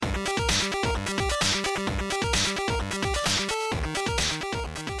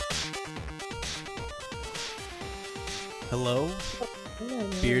Hello,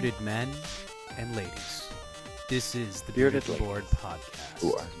 bearded men and ladies. This is the Bearded Board Podcast.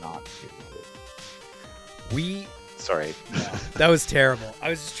 Who are not bearded. Sorry. Yeah, that was terrible. I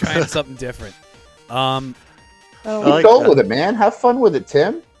was just trying something different. Go with it, man. Have fun with it,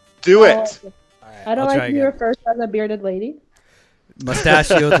 Tim. Do it. All right, I don't I'll like try to be again. referred to as a bearded lady.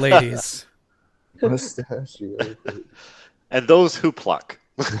 Mustachioed ladies. Mustachio. And those who pluck.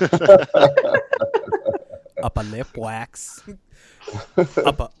 Upper lip wax.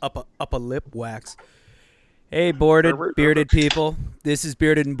 Upper lip wax. Hey, bearded people. This is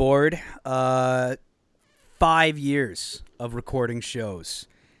Bearded and Bored. 5 years of recording shows.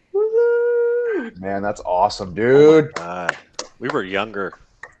 Man, that's awesome, dude. We were younger.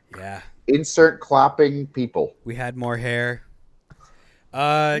 Yeah. Insert clapping people. We had more hair.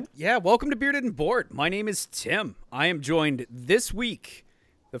 Yeah, welcome to Bearded and Bored. My name is Tim. I am joined this week,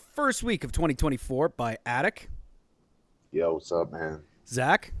 the first week of 2024, by Attic. Yo, what's up, man?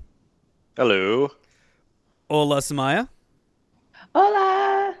 Zach. Hello. Ola Samaya.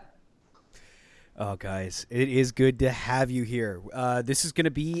 Hola! Oh, guys, it is good to have you here. This is going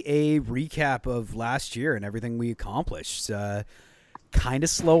to be a recap of last year and everything we accomplished. Kind of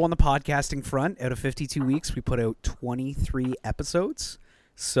slow on the podcasting front. Out of 52 weeks, we put out 23 episodes.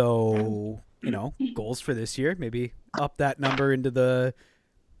 So, goals for this year, maybe up that number into the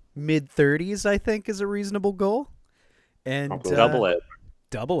mid-30s, I think, is a reasonable goal. And double it.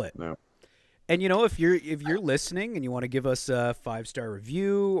 Double it. No. And if you're listening and you want to give us a 5-star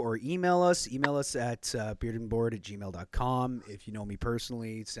review or email us at beardandboard@gmail.com. If you know me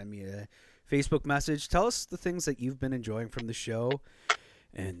personally, send me a Facebook message. Tell us the things that you've been enjoying from the show,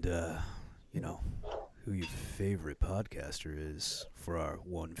 and who your favorite podcaster is for our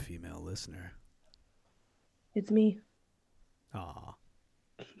one female listener. It's me. Aw.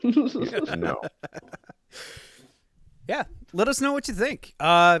 No. Yeah, let us know what you think.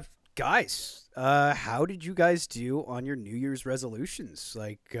 Guys, how did you guys do on your New Year's resolutions?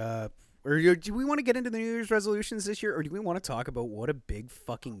 Or do we want to get into the New Year's resolutions this year, or do we want to talk about what a big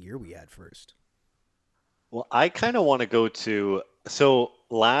fucking year we had first? Well, I kind of want to go to... So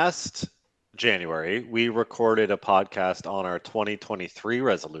last January, we recorded a podcast on our 2023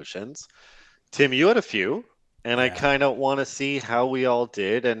 resolutions. Tim, you had a few. And I kind of want to see how we all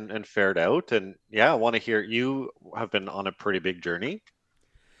did and fared out. And I want to hear, you have been on a pretty big journey.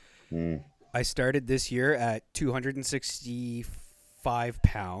 I started this year at 265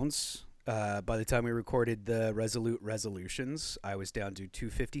 pounds. By the time we recorded the Resolute Resolutions, I was down to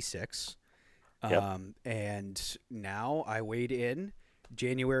 256. And now I weighed in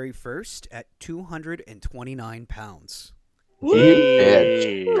January 1st at 229 pounds.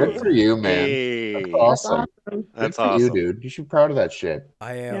 Good for you, man. Hey. That's awesome. That's Good for awesome. you, dude. You should be proud of that shit.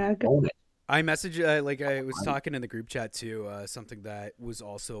 I am. Yeah, good. Own it. I messaged, I was talking in the group chat too. Something that was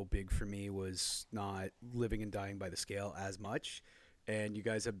also big for me was not living and dying by the scale as much. And you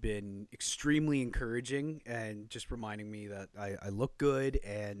guys have been extremely encouraging and just reminding me that I look good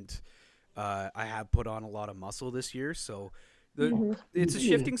and I have put on a lot of muscle this year. So it's a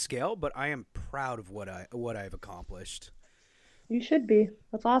shifting scale, but I am proud of what I've accomplished. You should be.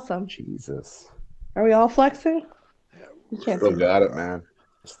 That's awesome. Jesus. Are we all flexing? You can't Still see got it, man.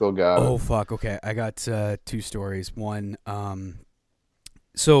 Still got it. Oh, fuck. Okay. I got 2 stories. One,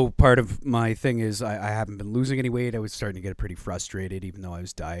 so part of my thing is I haven't been losing any weight. I was starting to get pretty frustrated, even though I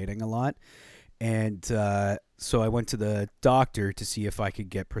was dieting a lot. And so I went to the doctor to see if I could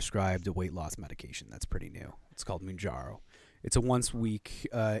get prescribed a weight loss medication. That's pretty new. It's called Mounjaro. It's a once-a-week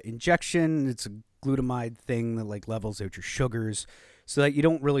injection. It's a glutamide thing that levels out your sugars so that you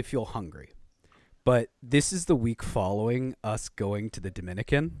don't really feel hungry. But this is the week following us going to the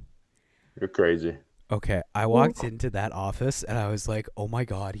Dominican. You're crazy. Okay, I walked into that office and I was like, oh my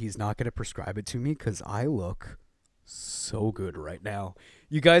God, he's not going to prescribe it to me because I look so good right now.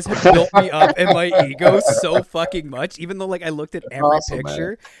 You guys have built me up and my ego so fucking much, even though I looked at every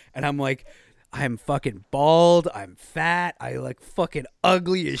picture and I'm like, I'm fucking bald, I'm fat, I fucking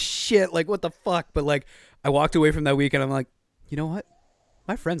ugly as shit, what the fuck? But I walked away from that week and I'm like, you know what?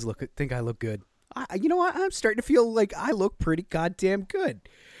 My friends think I look good. You know what? I'm starting to feel like I look pretty goddamn good.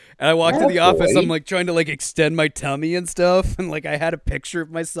 And I walked to the office, I'm trying to extend my tummy and stuff. And I had a picture of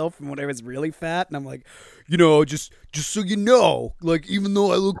myself from when I was really fat. And I'm like, just so you know, even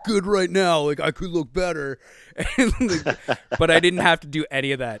though I look good right now, I could look better. But I didn't have to do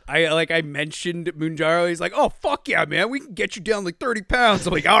any of that. I mentioned Mounjaro. He's like, oh, fuck yeah, man. We can get you down 30 pounds.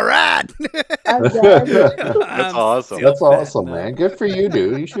 I'm like, all right. That's awesome. That's awesome, man. Good for you,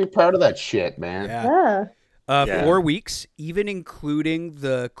 dude. You should be proud of that shit, man. Yeah. Yeah. 4 weeks, even including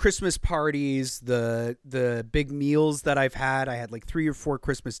the Christmas parties, the big meals that I've had. I had like 3 or 4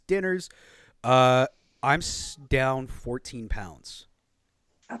 Christmas dinners. I'm down 14 pounds.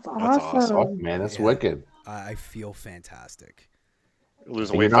 That's That's awesome. Fuck, awesome. man, that's Yeah. wicked. I feel fantastic.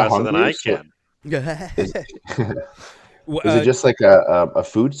 Losing And you're weight not faster than hungry, I so can. is, Well, is it just like a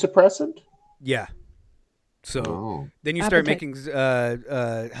food suppressant? yeah. So Oh, then you start Appetite.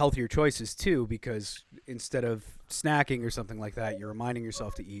 making healthier choices too, because instead of snacking or something like that, you're reminding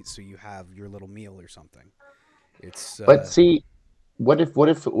yourself to eat, so you have your little meal or something. It's but see, what if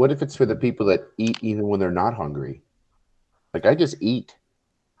it's for the people that eat even when they're not hungry? Like I just eat.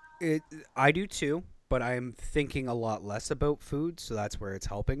 it. I do too, but I'm thinking a lot less about food, so that's where it's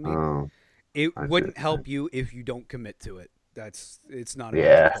helping me. Oh, It I see. wouldn't help you if you don't commit to it. It's not a magic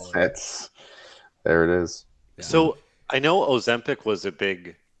Yeah, bullet. that's there. It is. Yeah. So I know Ozempic was a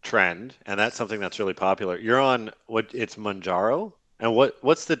big trend, and that's something that's really popular. You're on what? It's Manjaro, and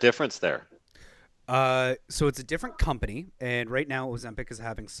what's the difference there? So it's a different company, and right now Ozempic is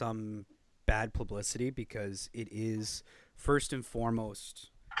having some bad publicity because it is first and foremost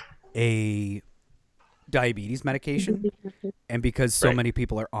a diabetes medication, and because so Right. many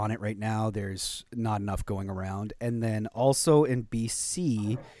people are on it right now, there's not enough going around. And then also in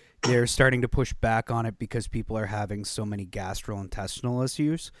BC, they're starting to push back on it because people are having so many gastrointestinal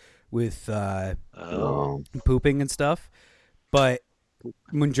issues with Oh, pooping and stuff. But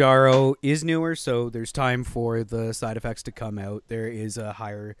Munjaro is newer, so there's time for the side effects to come out. There is a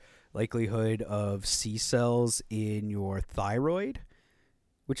higher likelihood of C cells in your thyroid,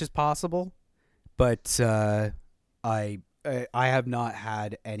 which is possible. But I have not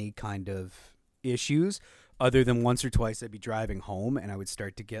had any kind of issues other than once or twice I'd be driving home and I would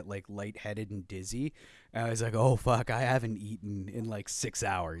start to get like lightheaded and dizzy. And I was like, oh fuck, I haven't eaten in like 6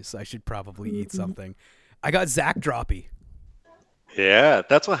 hours. I should probably eat something. I got Zach droppy. yeah,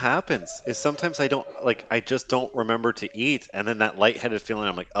 that's what happens. Is sometimes I just don't remember to eat, and then that lightheaded feeling,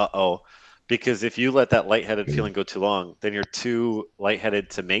 I'm like, uh-oh. Because if you let that lightheaded feeling go too long, then you're too lightheaded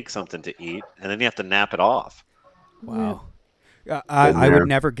to make something to eat, and then you have to nap it off. Wow. Been I would there.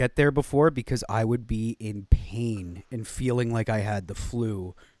 never get there before because I would be in pain and feeling like I had the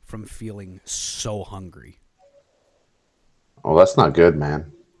flu from feeling so hungry. Oh, that's not good,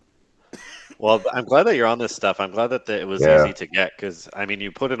 man. Well, I'm glad that you're on this stuff. I'm glad that it was Yeah. easy to get because, I mean,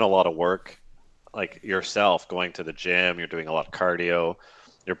 you put in a lot of work, like yourself, going to the gym, you're doing a lot of cardio,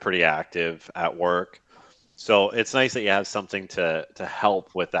 you're pretty active at work. So it's nice that you have something to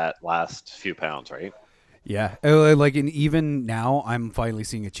help with that last few pounds, right? Yeah, like, and even now, I'm finally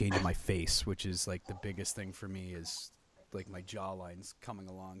seeing a change in my face, which is like the biggest thing for me. Is like my jawline's coming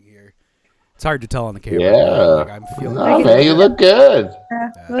along here. It's hard to tell on the camera, but Yeah. like I'm feeling. No, can man, see you that. look good. Yeah,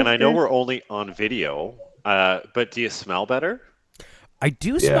 Yeah. And that's I know good. we're only on video, but do you smell better? I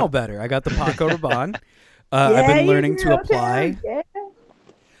do Yeah. smell better. I got the Paco Rabanne. I've Yeah, been you learning do, to apply. Tim.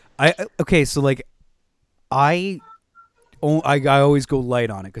 Yeah. Okay, so like I, I always go light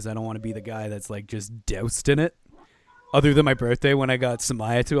on it because I don't want to be the guy that's like just doused in it. Other than my birthday when I got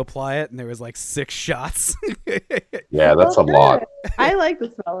Samaya to apply it and there was like 6 shots. Yeah, that's Oh, a lot. good. I like the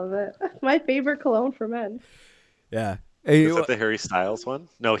smell of it. My favorite cologne for men. Yeah. Is that the Harry Styles one?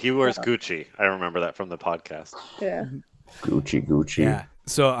 No, he wears Yeah. Gucci. I remember that from the podcast. Yeah. Gucci. Yeah.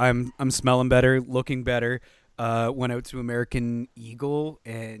 So I'm smelling better, looking better. Went out to American Eagle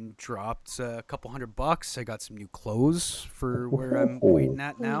and dropped a couple $100. I got some new clothes for where I'm waiting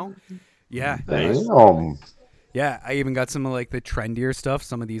at now. Yeah. Nice. Damn. Yeah, I even got some of like the trendier stuff.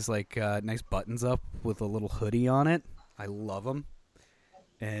 Some of these like nice buttons up with a little hoodie on it. I love them.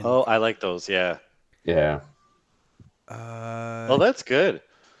 And Oh, I like those. Yeah. Yeah. Oh, that's good.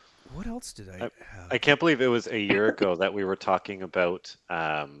 what else did I have? I can't believe it was a year ago that we were talking about.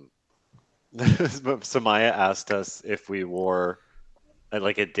 Samaya asked us if we wore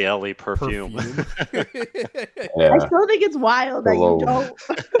like a daily perfume. I Yeah. still think it's wild that you Cologne.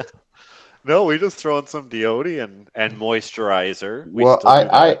 don't. No, we just throw in some deodorant and moisturizer. We Well, still do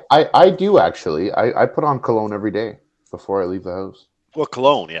that. I do actually. I put on cologne every day before I leave the house. Well,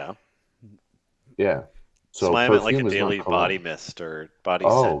 cologne, yeah. Yeah. So Samaya meant like a perfume is not daily cologne. body mist or body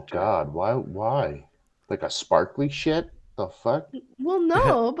Oh scent. God, why? Like a sparkly shit? The fuck? Well,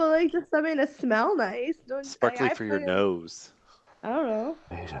 no, but like just something to smell nice. Don't Sparkly I for your put- nose. I don't know.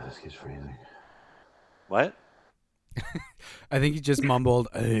 Hey, this keeps freezing. What? I think he just mumbled,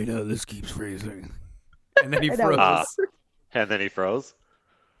 "Hey, no, this keeps freezing," and then he I know. froze. Ah. And then he froze.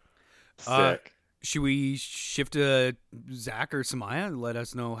 Uh, Sick. Should we shift to Zach or Samaya and let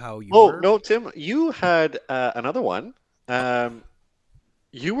us know how you Oh were? no, Tim, you had another one.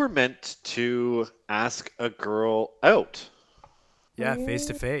 You were meant to ask a girl out Yeah, face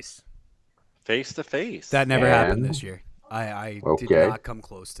to face. face to face. That never And- happened this year. I did Okay. not come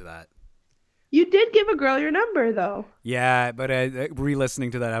close to that. You did give a girl your number though. Yeah, but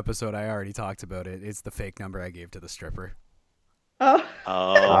re-listening to that episode, I already talked about it. It's the fake number I gave to the stripper. Oh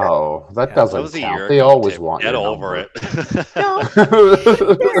Oh, Oh, that Yeah, doesn't that was a count. year They ago. always Tim. want Get your over number. it.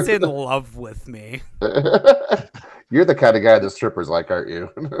 no, He's in love with me. You're the kind of guy that strippers like, aren't you?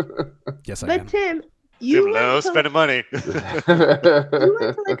 Yes, I but am. Tim, Tim you loves went, spending money. you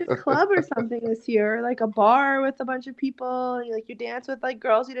went to like a club or something this year, or like a bar with a bunch of people, and you dance with like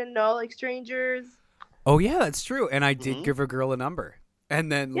girls you didn't know, like strangers. Oh yeah, that's true. And I did Mhm. give a girl a number.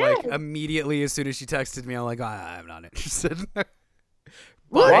 And then like immediately as soon as she texted me, I'm like, I'm not interested. But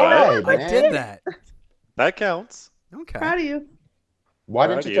Why, I man? did that. That counts. Okay. Proud of you. Why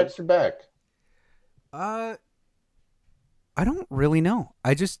Proud didn't of you you. text her back? I don't really know.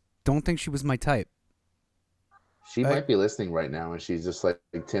 I just don't think she was my type. She might be listening right now, and she's just like,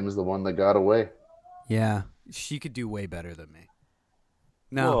 Tim's the one that got away. Yeah, she could do way better than me.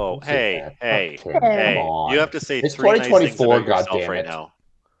 No. Whoa, Don't say hey, that. hey, Fuck Tim, come hey. on. You have to say It's 3 nice things 2024, about yourself goddammit. right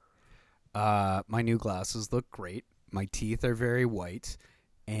now. My new glasses look great. My teeth are very white,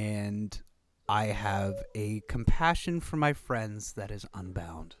 and I have a compassion for my friends that is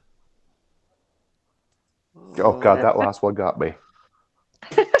unbound. Oh God, that last one got me.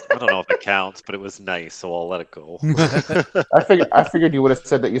 I don't know if it counts, but it was nice, so I'll let it go. I figured you would have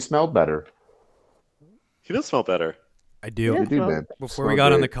said that you smelled better. You do smell better. I do. Yeah. You do, man. Before Smell we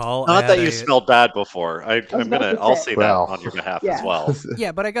got on the great. call, Not I that had you a- smelled bad before. I'll say that Well, on your behalf as yeah. well.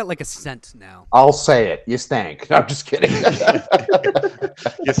 Yeah, but I got like a scent now. I'll say it. You stank. No, I'm just kidding.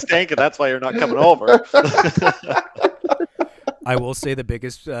 You stank, and that's why you're not coming over. I will say the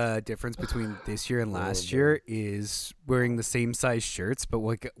biggest difference between this year and last year is wearing the same size shirts, but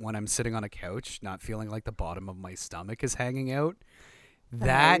when I'm sitting on a couch, not feeling like the bottom of my stomach is hanging out.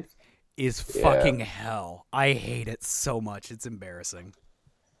 That is fucking hell. I hate it so much. It's embarrassing.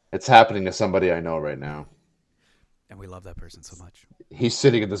 It's happening to somebody I know right now. And we love that person so much. He's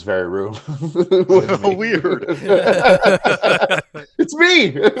sitting in this very room. with me. Weird. It's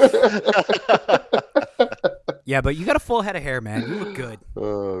me. Yeah, but you got a full head of hair, man. You look good.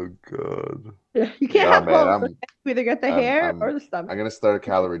 Oh God. You can't Nah, have man, both. I'm- You either get the I'm- hair I'm- or the stomach. I'm gonna start a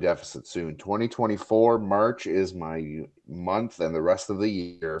calorie deficit soon. 2024 March is my month, and the rest of the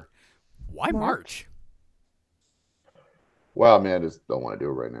year. Why March? Well, I mean, I just don't want to do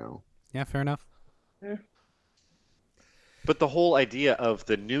it right now. Yeah, fair enough. But the whole idea of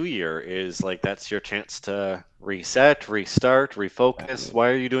the new year is like that's your chance to reset, restart, refocus. Why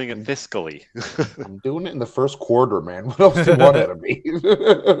are you doing it fiscally? I'm doing it in the first quarter, man. What else do you want out of me?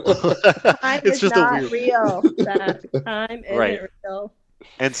 Time It's is just a not weird- real. That time isn't Right. real.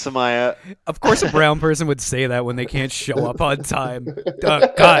 And Samaya, Of course, a brown person would say that when they can't show up on time.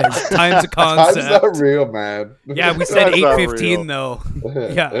 Guys, time's a Time's concept. not real, man. Yeah, we said That's not 8:15 real. though.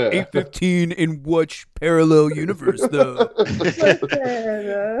 Yeah, 8:15 in which parallel universe though? Listen,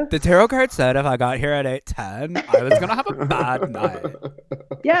 The tarot card said if I got here at 8:10, I was gonna have a bad night.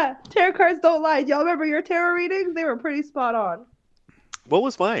 yeah, tarot cards don't lie. Y'all remember your tarot readings? They were pretty spot on. what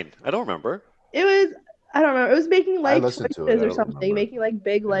was mine? I don't remember. It was, I don't remember. It was making life listened choices to it. I or don't something. remember. Making like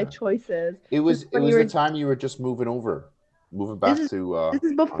big life choices. It was when the you were- time you were just moving back This is- to. This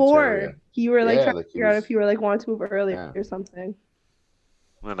is before Ontario. you were like Yeah, trying like to he figure out was- if you were like wanting to move earlier Yeah. or something.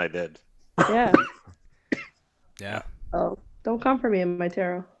 And I did. Yeah. Yeah, Oh, don't come for me in my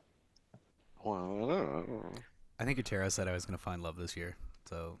tarot. Well, I think your tarot said I was gonna find love this year.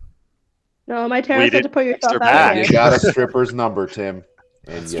 So No, my tarot We said to didn't put text yourself her out back. there. You got a stripper's number, Tim.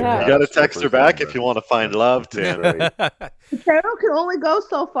 And That's you true. Yeah. you got got to a text her stripper's back number. if you want to find love, Tim. Right. The tarot can only go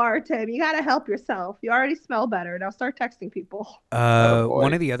so far, Tim. You gotta help yourself. You already smell better. Now start texting people. Attaboy.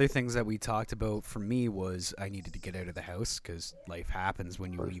 one of the other things that we talked about for me was I needed to get out of the house because life happens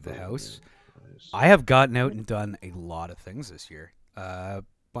when you leave the house. I have gotten out and done a lot of things this year.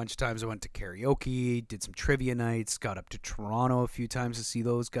 Bunch of times I went to karaoke, did some trivia nights, got up to Toronto a few times to see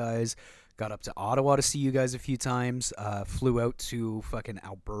those guys, got up to Ottawa to see you guys a few times, flew out to fucking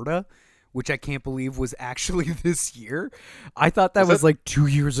Alberta, which I can't believe was actually this year. I thought that Was was that- like 2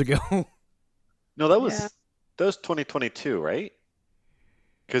 years ago. No, that was Yeah. 2022, right?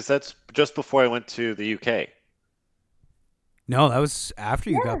 Because that's just before I went to the UK. No, that was after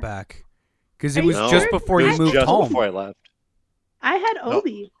you Yeah. got back. Because Are it you was No, just before it you was moved just home. before I left. I had No.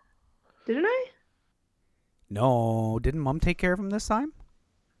 Obi. Didn't I? No, didn't Mom take care of him this time?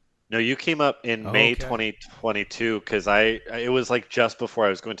 No, you came up in Oh, May okay. 2022 because it was like just before I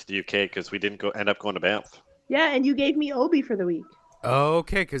was going to the UK because we didn't end up going to Banff. Yeah, and you gave me Obi for the week.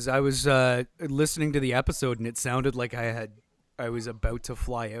 Okay, because I was listening to the episode and it sounded like I was about to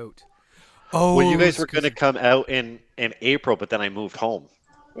fly out. Oh, Well, you it guys was were 'cause going to come out in April, but then I moved home.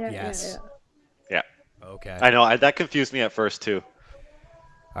 Yeah, Yes. Yeah, Okay. I know. That confused me at first too.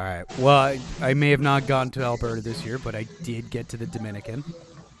 All right. Well, I may have not gone to Alberta this year, but I did get to the Dominican.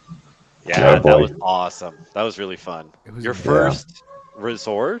 Yeah, that boy. was awesome. That was really fun. It was Your amazing. first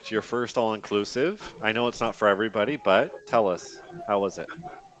resort, your first all-inclusive. I know it's not for everybody, but tell us, how was it?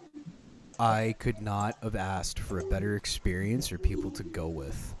 I could not have asked for a better experience or people to go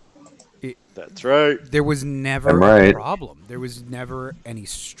with. That's right. There was never I'm a right. problem. There was never any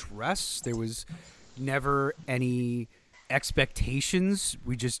stress. There was never any expectations.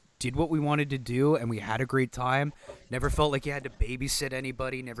 We just did what we wanted to do and we had a great time. Never felt like you had to babysit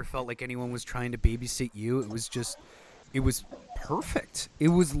anybody. Never felt like anyone was trying to babysit you. It was perfect. It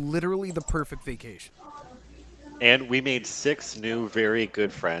was literally the perfect vacation. And we made 6 new very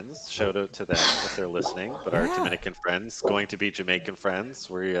good friends. Shout out to them if they're listening. But our Yeah. Dominican friends, going to be Jamaican friends,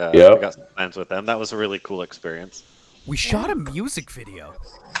 we Yep. got some plans with them. That was a really cool experience. We shot a music video.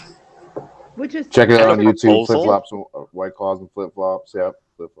 Which is Check it out on And a YouTube. proposal? Flip flops and White Claws and flip flops. Yep.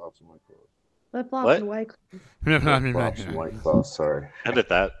 Flip flops and White Claws. flip flops What? and white. Flip flops and White Claws. Sorry. Edit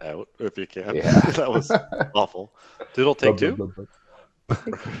that out if you can. Yeah. That was awful. Doodle take 2?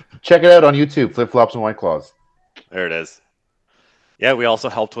 Check it out on YouTube. Flip flops and White Claws. There it is. Yeah, we also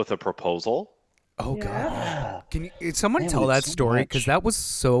helped with a proposal. Oh Yeah. god. Can someone Man, tell we did that so story? much. Because that was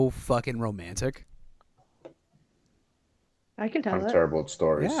so fucking romantic. I can tell I'm it. terrible at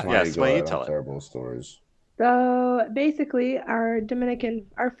stories. Yeah. Why Yeah, don't you go Smiley, ahead? tell I'm it. terrible at stories. So basically, our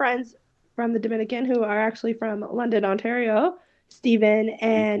friends from the Dominican who are actually from London, Ontario, Stephen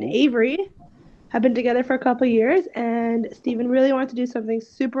and Avery, have been together for a couple of years, and Stephen really wanted to do something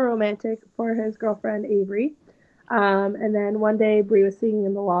super romantic for his girlfriend Avery. And then one day, Brie was singing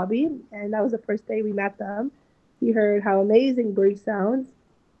in the lobby, and that was the first day we met them. He heard how amazing Brie sounds,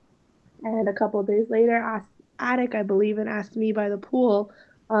 and a couple of days later, asked Attic, I believe, and asked me by the pool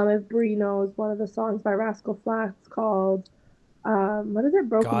if Brie knows one of the songs by Rascal Flatts called what is it?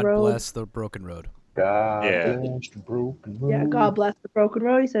 Broken God Road. bless the broken road. God Yeah. bless the broken road. Yeah, God bless the broken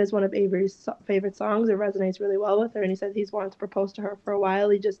road. He said it's one of Avery's favorite songs. It resonates really well with her, and he said he's wanted to propose to her for a while.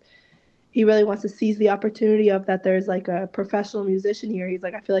 He really wants to seize the opportunity of that there's like a professional musician here. He's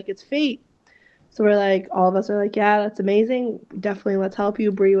like, I feel like it's fate. So we're like, all of us are like, yeah, that's amazing. Definitely, let's help you.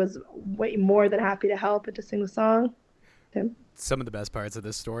 Brie was way more than happy to help and to sing the song. Tim? Some of the best parts of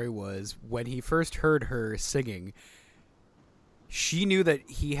this story was when he first heard her singing, she knew that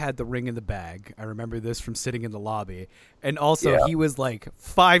he had the ring in the bag. I remember this from sitting in the lobby. And also, he was like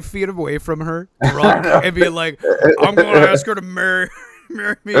 5 feet away from her, drunk, and being like, I'm going to ask her to marry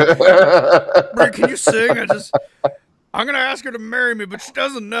me. Brie, can you sing? I'm going to ask her to marry me, but she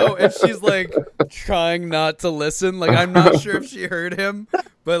doesn't know. And she's like trying not to listen. Like, I'm not sure if she heard him,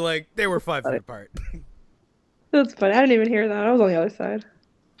 but like they were 5 feet apart. That's funny. I didn't even hear that. I was on the other side.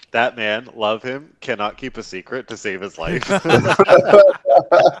 That man, love him, cannot keep a secret to save his life.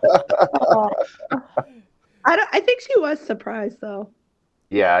 I think she was surprised though.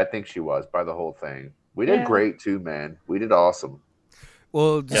 Yeah, I think she was by the whole thing. We did Yeah. great too, man. We did awesome.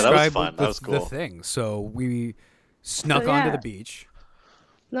 Well, Yeah, that was describe fun. the, That was the cool. thing. So we snuck So, onto yeah. the beach.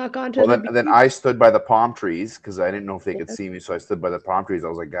 Not gone to Well, the then I stood by the palm trees because I didn't know if they could Yes. see me, so I stood by the palm trees. I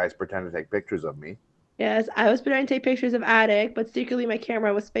was like, guys, pretend to take pictures of me. Yes, I was trying to take pictures of Attic, but secretly my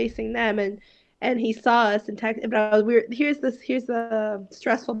camera was facing them, and he saw us and texted. But I was weird. Here's the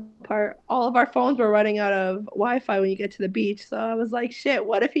stressful part. All of our phones were running out of Wi-Fi when you get to the beach. So I was like, shit,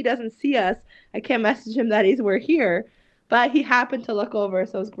 what if he doesn't see us? I can't message him that we're here. But he happened to look over,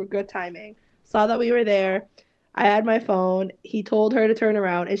 so it was good timing. Saw that we were there. I had my phone. He told her to turn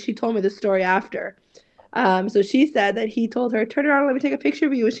around, and she told me the story after. So she said that he told her, turn around, let me take a picture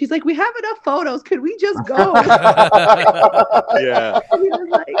of you. And she's like, we have enough photos. Could we just go? Yeah. And he was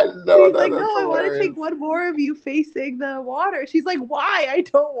like, No, he's no, like, that's no, I want to hilarious. take one more of you facing the water. She's like, why? I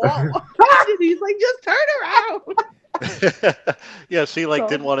don't want one. And he's like, just turn around. Yeah, she So-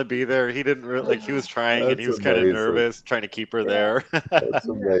 didn't want to be there. He didn't really he was trying and he That's was kind of amazing. nervous, trying to keep her there. That's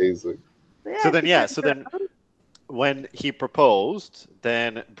amazing. So then when he proposed,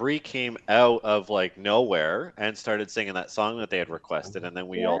 then Brie came out of nowhere and started singing that song that they had requested, and then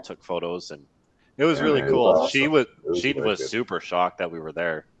we all took photos, and it was Yeah, really man, it cool. was awesome. She It was was wicked. super shocked that we were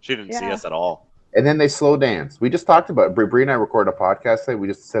there. She didn't see Yeah. us at all. And then they slow dance. We just talked about it. Brie and I recorded a podcast today. We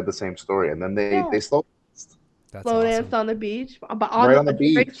just said the same story, and then they slow That's slow awesome. danced on the beach, but right on the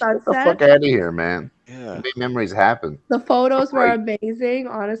during beach. Get the sunset. fuck out of here, man. Yeah. Make memories happen. The photos were Right. amazing.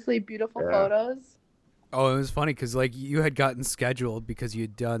 Honestly, beautiful Yeah. photos. Oh, it was funny because like you had gotten scheduled because you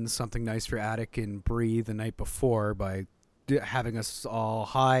had done something nice for Attic and Bree the night before by having us all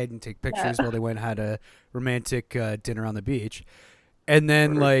hide and take pictures while they went and had a romantic dinner on the beach. And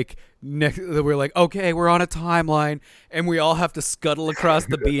then like we're like, okay, we're on a timeline, and we all have to scuttle across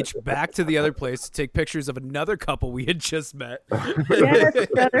the beach back to the other place to take pictures of another couple we had just met. Yes,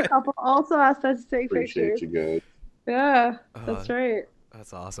 the other couple also asked us to take Appreciate pictures. you guys. Yeah, that's right.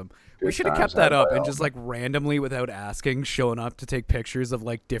 That's awesome. Good We should have times kept that had up by and all. just like randomly, without asking, showing up to take pictures of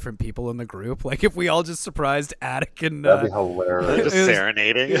like different people in the group. Like if we all just surprised Attic and That'd be hilarious. Just it was-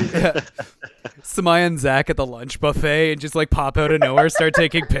 serenading. yeah, Samaya and Zach at the lunch buffet and just like pop out of nowhere, start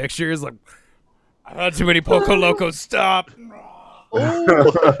taking pictures. Like, I've had too many Poco Locos. Stop.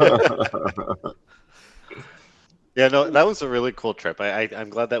 Yeah, no, that was a really cool trip. I'm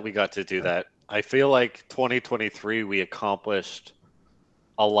glad that we got to do that. I feel like 2023 we accomplished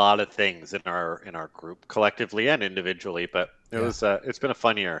a lot of things in our group collectively and individually, but it's been a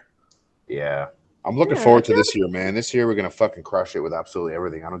fun year. Yeah. I'm looking Yeah, forward I to this year, man. This year we're gonna fucking crush it with absolutely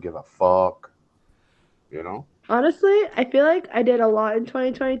everything. I don't give a fuck. You know? Honestly, I feel like I did a lot in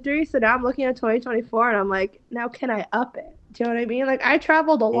 2023, so now I'm looking at 2024 and I'm like, now can I up it? Do you know what I mean? Like I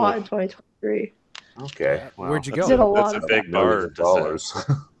traveled a lot in 2023. Okay. Well, Where'd you That's go? Did a lot that's a of big millions bar of to set.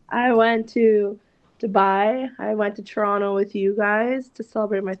 dollars. I went to Dubai. I went to Toronto with you guys to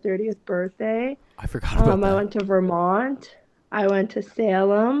celebrate my 30th birthday. I forgot about I that. went to Vermont. I went to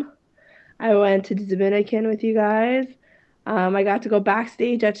Salem. I went to the Dominican with you guys. I got to go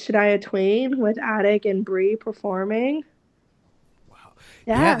backstage at Shania Twain with Attic and Bree performing. Wow.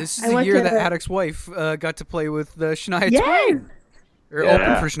 Yeah, Yeah, this is I the went year to- that Attic's wife got to play with Shania Yes! Twain. Or Yeah.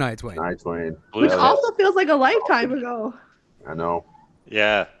 open for Shania Twain. Nice, Wayne. Which Yeah. also feels like a lifetime ago. I know.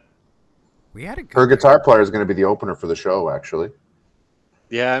 Yeah, We had a good Her year. guitar player is going to be the opener for the show, actually.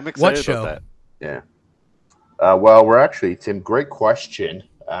 yeah, I'm What excited show? about that. Yeah. Well, we're actually, Tim, great question.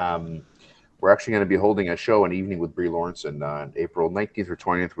 We're actually going to be holding a show an evening with Brie Lawrence on April 19th or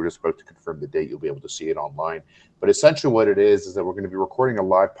 20th. We're just about to confirm the date. You'll be able to see it online. But essentially what it is that we're going to be recording a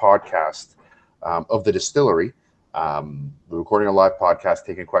live podcast of the distillery. We're recording a live podcast,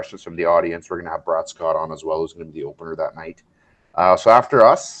 taking questions from the audience. We're going to have Brad Scott on as well, who's going to be the opener that night. So after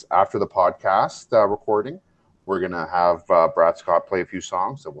the podcast recording, we're going to have Brad Scott play a few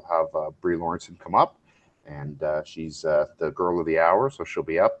songs. So we'll have Brie Lawrence come up. And she's the girl of the hour, so she'll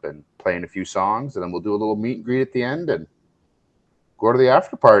be up and playing a few songs, and then we'll do a little meet and greet at the end and go to the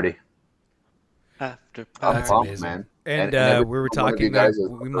after party. After I'm That's pumped, amazing. man. And every we were single one of you talking that guys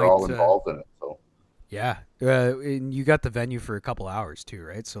we are all might. involved in it. So Yeah. And you got the venue for a couple hours too,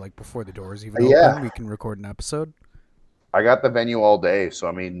 right? So like before the doors even Yeah. open, we can record an episode. I got the venue all day, so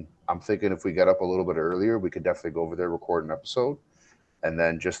I mean, I'm thinking if we get up a little bit earlier, we could definitely go over there, record an episode, and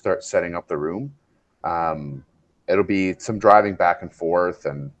then just start setting up the room. It'll be some driving back and forth,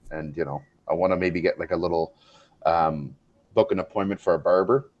 and you know, I want to maybe get like a little book an appointment for a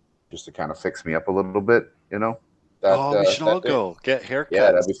barber just to kind of fix me up a little bit, you know. we should all that day. go get haircuts.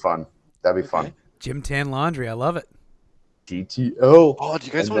 Yeah, that'd be fun. That'd be fun. Okay. Gym Tan Laundry, I love it. GTO. Oh, do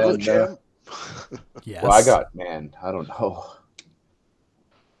you guys And want to go then, gym? Yes. Well, I got, man, I don't know.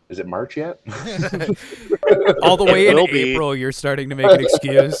 Is it March yet? all the way It in will be. April. You're starting to make an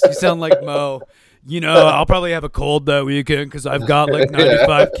excuse. You sound like Mo. You know, I'll probably have a cold that weekend because I've got like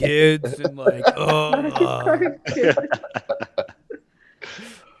 95 kids and like, Oh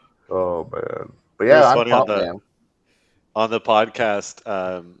man, but It yeah, was I'm funny on pumped, the- man. On the podcast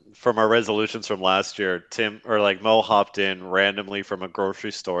from our resolutions from last year, Mo hopped in randomly from a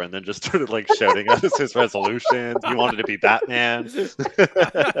grocery store and then just started like shouting at us his resolutions. He wanted to be Batman.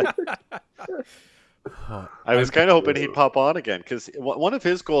 I was kind of hoping he'd pop on again because one of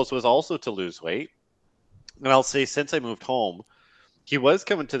his goals was also to lose weight. And I'll say, since I moved home, he was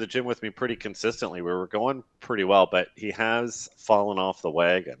coming to the gym with me pretty consistently. We were going pretty well, but he has fallen off the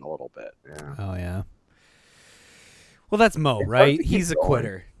wagon a little bit. Yeah. oh yeah. Well, that's Mo, right? keep He's a going.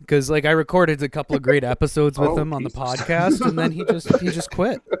 quitter because like I recorded a couple of great episodes with Oh, him on the Jesus. podcast, and then he just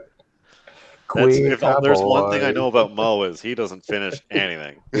quit. If there's one thing I know about Mo is he doesn't finish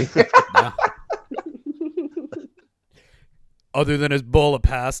anything. No. Other than his bowl of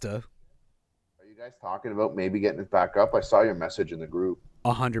pasta. Are you guys talking about maybe getting it back up? I saw your message in the group.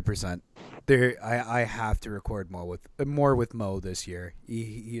 100%. I have to record more with Mo this year.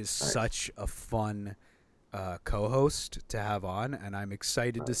 He is such a fun co-host to have on, and I'm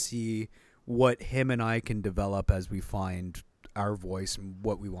excited to see what him and I can develop as we find our voice and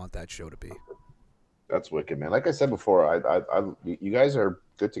what we want that show to be. That's wicked, man. Like I said before, you guys are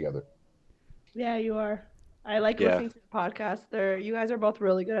good together. Yeah, you are. I like Yeah. listening to the podcast. You guys are both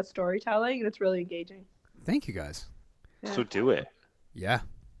really good at storytelling, and it's really engaging. Thank you guys. Yeah. So do it. Yeah.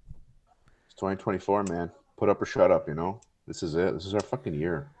 It's 2024, man. Put up or shut up, you know? This is it. This is our fucking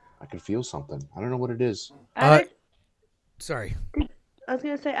year. I can feel something. I don't know what it is. Addict, Sorry. I was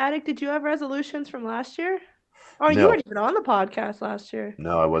gonna say, Addict, did you have resolutions from last year? Oh, you No. weren't even on the podcast last year.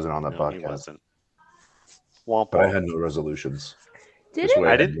 No, I wasn't on that No, he podcast. wasn't. Womp But I womp. had no resolutions. Did This it? way I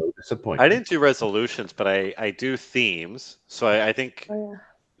I had didn't- no disappointment. I didn't do resolutions, but I do themes. So I think Oh,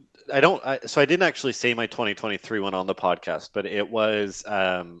 so I didn't actually say my 2023 one on the podcast, but it was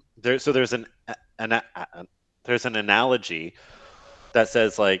there's there's an analogy that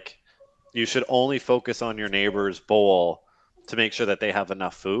says like you should only focus on your neighbor's bowl to make sure that they have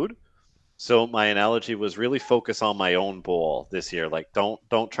enough food. So my analogy was really focus on my own bowl this year. Like don't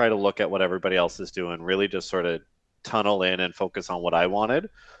try to look at what everybody else is doing. Really just sort of tunnel in and focus on what I wanted.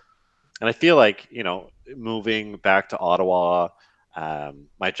 And I feel like, moving back to Ottawa,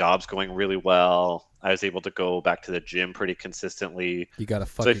 my job's going really well. I was able to go back to the gym pretty consistently. You got a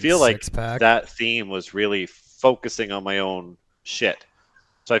So I fucking feel like six-pack. that theme was really focusing on my own shit.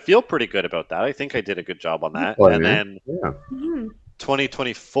 So I feel pretty good about that. I think I did a good job on that. Oh, And yeah. then Yeah. Mhm.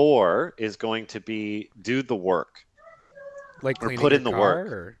 2024 is going to be do the work. Like or cleaning put your in the car, work.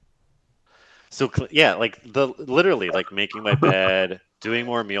 or- So yeah, like literally like making my bed, doing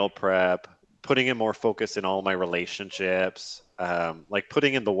more meal prep, putting in more focus in all my relationships, like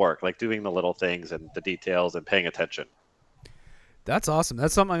putting in the work, like doing the little things and the details and paying attention. That's awesome.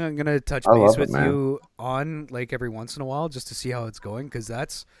 That's something I'm gonna touch I base love it, with man. you on like every once in a while, just to see how it's going, because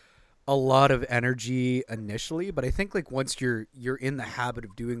that's a lot of energy initially. But I think like once you're in the habit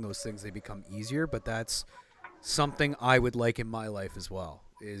of doing those things, they become easier. But that's something I would like in my life as well,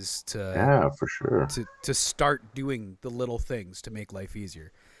 is Yeah, for sure. to start doing the little things to make life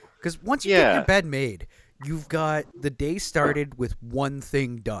easier. Because once you get your Yeah. bed made, you've got the day started with one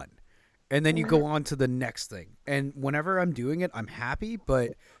thing done. And then you go on to the next thing. And whenever I'm doing it, I'm happy,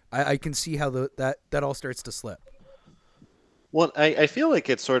 but I can see how that all starts to slip. Well, I feel like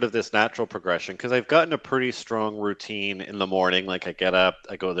it's sort of this natural progression because I've gotten a pretty strong routine in the morning. Like I get up,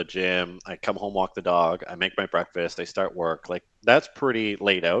 I go to the gym, I come home, walk the dog, I make my breakfast, I start work. Like that's pretty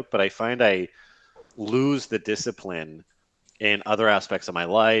laid out, but I find I lose the discipline in other aspects of my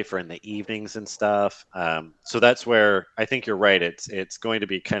life or in the evenings and stuff. So that's where I think you're right. It's going to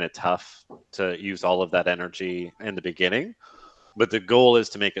be kind of tough to use all of that energy in the beginning, but the goal is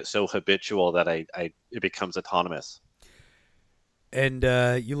to make it so habitual that it becomes autonomous. And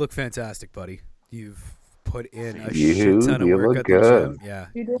you look fantastic, buddy. You've put in a You- shit ton of you work look at the good. gym. Yeah.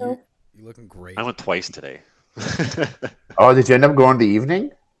 You do. You're looking great. I went twice today. Oh, did you end up going in the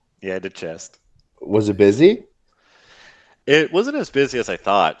evening? Yeah, I did chest. Was it busy? It wasn't as busy as I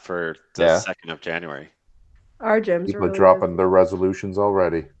thought for the Yeah. 2nd of January. Our gyms People are are really dropping their resolutions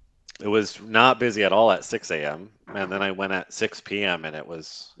already. It was not busy at all at 6 a.m. and then I went at 6 p.m. and it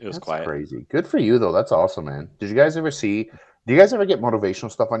was That's quiet. crazy. Good for you, though. That's awesome, man. Do you guys ever get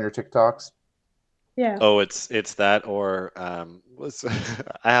motivational stuff on your TikToks? Yeah. Oh, it's that or I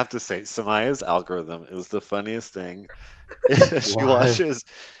have to say Samaya's algorithm is the funniest thing. She Why? watches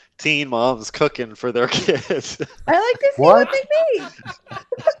teen moms cooking for their kids. I like to see What? what they make.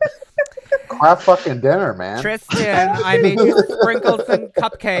 Craft fucking dinner, man. Tristan, I made you sprinkles and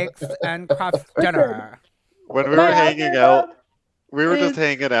cupcakes and craft dinner. When we My were hanging algorithm out, we were just is-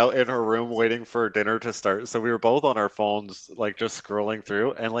 hanging out in her room waiting for dinner to start. So we were both on our phones, like just scrolling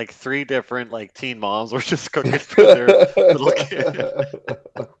through, and like 3 different like teen moms were just cooking for their little kid.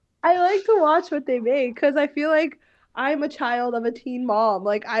 I like to watch what they make because I feel like I'm a child of a teen mom.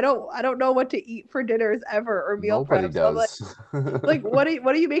 Like I don't know what to eat for dinners ever or meal Nobody prep. So I'm does. like what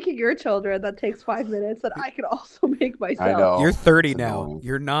are you making your children that takes 5 minutes that I can also make myself? I know. You're 30 It's now. annoying.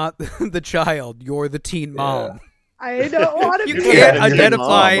 You're not the child. You're the teen mom. I don't want to You be You're can't the teen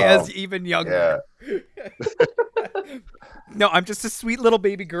identify mom, as wow. even younger. Yeah. No, I'm just a sweet little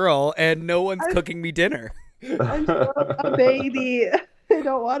baby girl, and no one's I'm- cooking me dinner. I'm still a baby. I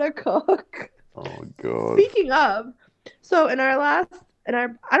don't want to cook. Oh god. Speaking of, so in our I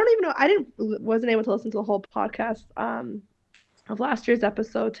don't even know, wasn't able to listen to the whole podcast of last year's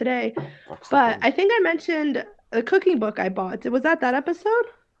episode today, but I think I mentioned the cooking book I bought. Was that episode?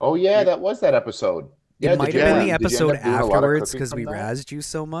 Oh yeah, that was that episode. Yeah, It might did you have been end- the did you end episode up doing a lot of afterwards cooking because from we that? razzed you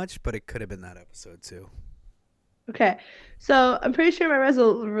so much, but it could have been that episode too. Okay, so I'm pretty sure my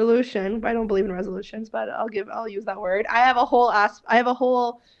resolution. I don't believe in resolutions, but I'll use that word. I have a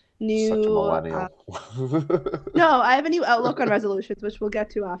whole new. Such a millennial. No, I have a new outlook on resolutions, which we'll get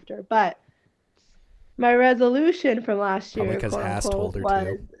to after. But my resolution from last year, Probably 'cause quote Haas unquote, told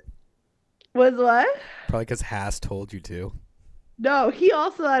her to. was what? Probably because Haas told you to. No, he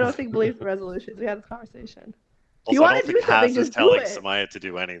also I don't think believes in resolutions. We had this conversation. If you Also, I want don't to do think Haas something, is just do telling it. Samaya to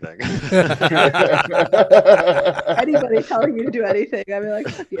do anything. Anybody telling you to do anything, I'd be like,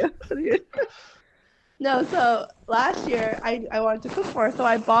 fuck you. No, so last year I wanted to cook more, so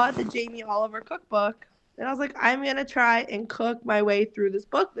I bought the Jamie Oliver cookbook. And I was like, I'm going to try and cook my way through this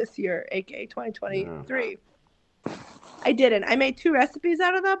book this year, aka 2023. Yeah. I didn't. I made 2 recipes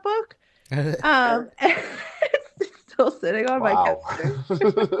out of that book. It's still sitting on my counter.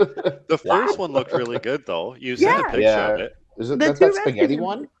 The first one looked really good, though. You sent a picture of it. Is it The that 2 spaghetti recipes.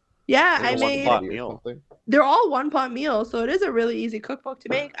 one? Yeah, Like I made one-pot meal. They're all one-pot meals, so it is a really easy cookbook to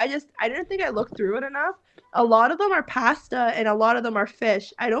make. I didn't think I looked through it enough. A lot of them are pasta and a lot of them are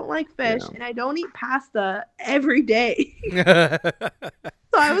fish. I don't like fish and I don't eat pasta every day.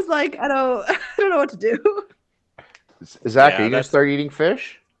 So I was like, I don't know what to do. Zach, are you gonna start eating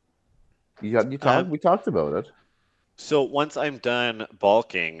fish? We talked about it. So once I'm done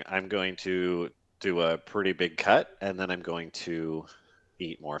bulking, I'm going to do a pretty big cut, and then I'm going to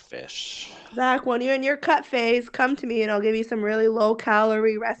eat more fish. Zach, when you're in your cut phase, come to me and I'll give you some really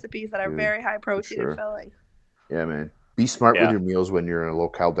low-calorie recipes that are very high protein and filling. Yeah, man. Be smart with your meals when you're in a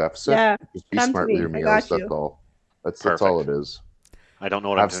low-cal deficit. Yeah, just be smart with your meals. That's all. That's all it is. I don't know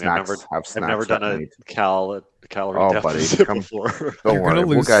what I'm doing. I've never done a calorie deficit before. You're gonna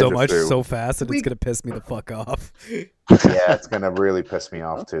lose so much so fast that it's gonna piss me the fuck off. Yeah, it's gonna really piss me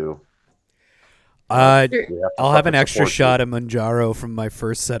off too. I'll have an extra shot of Manjaro from my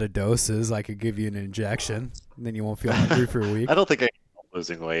first set of doses. I could give you an injection, and then you won't feel hungry for a week. I don't think I'm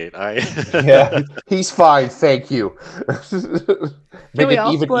losing weight. Yeah, he's fine. Thank you. Make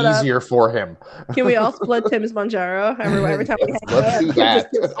it even easier for him. Can we all split Tim's Manjaro every time we hang out? Let's do that.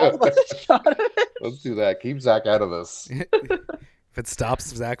 Let's do that. Keep Zach out of this. If it stops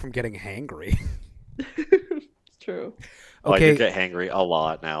Zach from getting hangry. It's true. Okay. I do get hangry a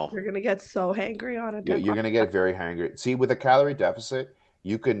lot now. You're gonna get so hangry on it. Yeah, you're gonna get very hangry. See, with a calorie deficit,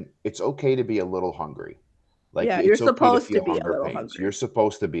 it's okay to be a little hungry. Like, yeah, you're supposed to be a little hungry. You're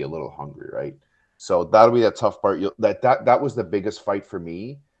supposed to be a little hungry, right? So that'll be the tough part. That was the biggest fight for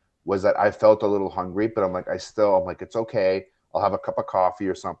me, was that I felt a little hungry, but I'm like, it's okay. I'll have a cup of coffee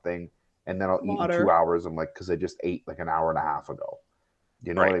or something, and then I'll eat in 2 hours. I'm like, because I just ate like an hour and a half ago.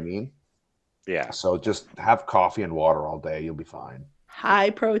 You know what I mean? Yeah. So just have coffee and water all day. You'll be fine. High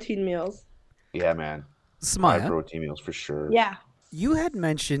protein meals. Yeah, man. Smile. High protein meals for sure. Yeah. You had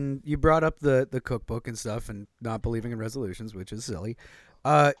mentioned, you brought up the cookbook and stuff and not believing in resolutions, which is silly.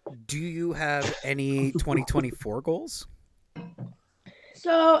 Do you have any 2024 goals?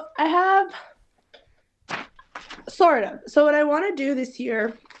 So I have sort of. So what I want to do this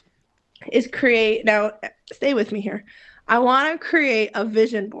year is create, now stay with me here. I want to create a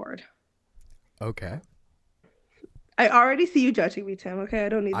vision board. Okay. I already see you judging me, Tim. Okay, I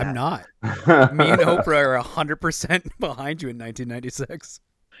don't need that. I'm not. Me and Oprah are 100% behind you in 1996.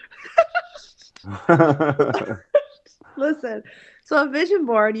 Listen, so a vision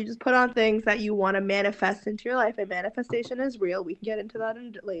board, you just put on things that you want to manifest into your life, and manifestation is real. We can get into that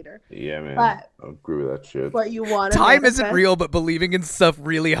later. Yeah, man. But I agree with that shit. What you want to Time isn't real, but believing in stuff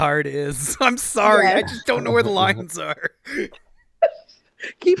really hard is. I'm sorry. Yeah. I just don't know where the lines are.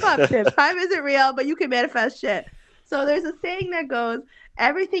 Keep up, Tim. Time isn't real, but you can manifest shit. So there's a saying that goes,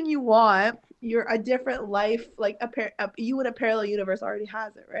 everything you want, you're a different life, like you in a parallel universe already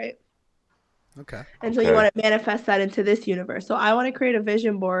has it, right? Okay. And so you want to manifest that into this universe. So I want to create a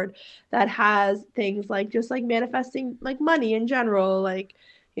vision board that has things like just like manifesting like money in general, like,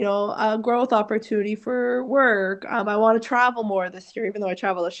 you know, a growth opportunity for work. I want to travel more this year, even though I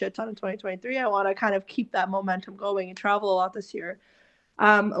travel a shit ton in 2023. I want to kind of keep that momentum going and travel a lot this year.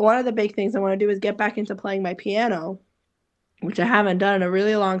 One of the big things I want to do is get back into playing my piano, which I haven't done in a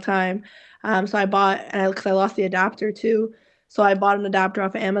really long time. So I bought, because I lost the adapter too. So I bought an adapter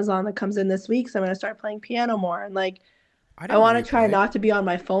off of Amazon that comes in this week. So I'm going to start playing piano more. And like, I want to try not to be on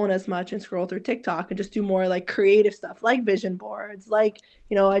my phone as much and scroll through TikTok and just do more like creative stuff, like vision boards, like,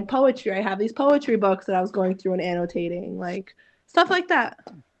 you know, like poetry. I have these poetry books that I was going through and annotating, like stuff like that.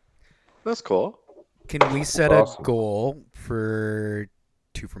 That's cool. Can we set a goal for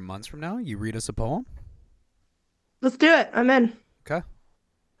 2 months from now? You read us a poem? Let's do it. I'm in. Okay.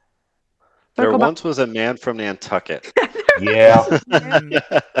 There once was a man from Nantucket. Yeah.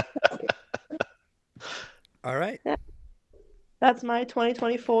 All right. That's my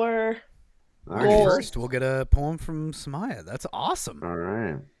 2024 March 1st, we'll get a poem from Samaya. That's awesome. All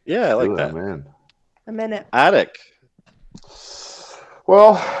right. Yeah, I like that. Man. I'm in it. Attic.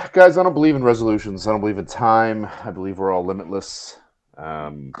 Well, guys, I don't believe in resolutions. I don't believe in time. I believe we're all limitless.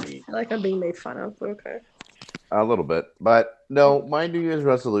 I feel like I'm being made fun of, but okay. A little bit, but no, my New Year's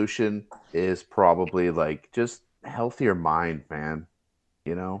resolution is probably like just healthier mind, man.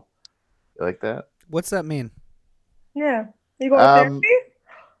 You know, you like that? What's that mean? Yeah. You going to Um, therapy?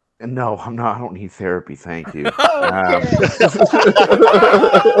 no, I'm not. I don't need therapy, thank you. Okay.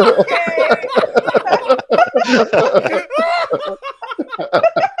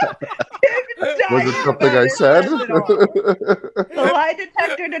 Was it something I said? The lie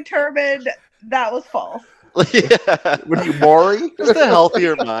detector determined that was false. Yeah. Would you Maury? Just a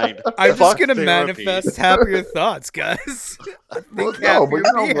healthier mind. I'm just Fuck gonna therapy. manifest happier thoughts, guys. I Well, think no, but happier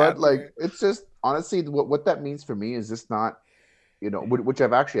you know be what? Like, happier. it's just honestly what that means for me is just not, which I've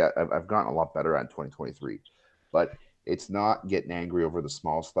gotten a lot better at in 2023, but it's not getting angry over the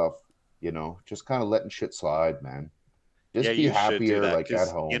small stuff. Just kind of letting shit slide, man. Just Yeah, be you should do happier, that like at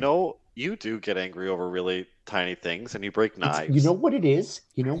because home. you do get angry over really tiny things, and you break You knives. know what it is?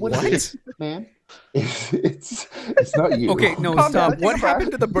 You know what What? it is, man? It's not you. Okay, no, Calm stop. down, What take a breath.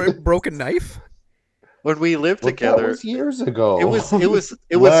 happened to the broken knife? When we lived But that together, was years ago. it was Let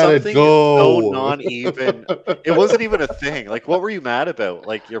it something go. so non-even. It wasn't even a thing. Like, what were you mad about?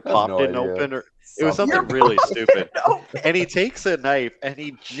 Like your I have pop no didn't idea. open, or it was something Something. really stupid. No. And he takes a knife and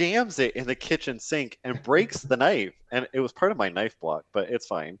he jams it in the kitchen sink and breaks the knife. And it was part of my knife block, but it's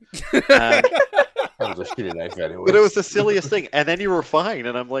fine. That was a shitty knife anyway. But it was the silliest thing. And then you were fine.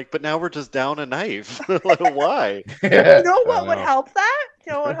 And I'm like, but now we're just down a knife. Like, why? You know what would help that?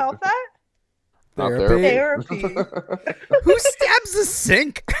 You know what would help that? Not Therapy. Therapy. Who stabs a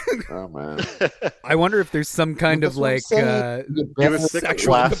sink? Oh man. I wonder if there's some kind of That's what I'm like saying. He was sick of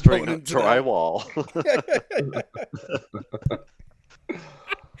sexual plastering component to that. drywall.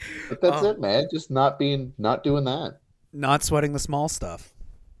 But that's Oh. it, man. Just not doing that. Not sweating the small stuff.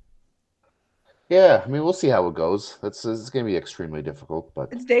 Yeah, I mean, we'll see how it goes. It's going to be extremely difficult,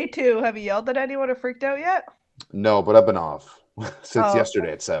 but It's day 2. Have you yelled at anyone or freaked out yet? no. But I've been off since Oh,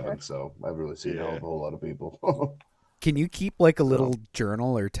 yesterday at 7, so I haven't really seen Yeah. a whole lot of people. Can you keep like a little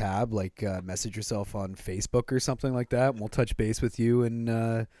journal or tab, like message yourself on Facebook or something like that? And we'll touch base with you in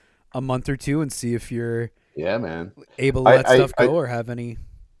a month or two and see if you're Yeah, man. able to let stuff go or have any.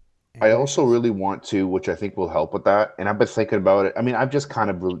 I also really want to, which I think will help with that. And I've been thinking about it. I mean, I've just kind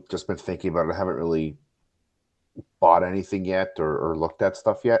of just been thinking about it. I haven't really bought anything yet or looked at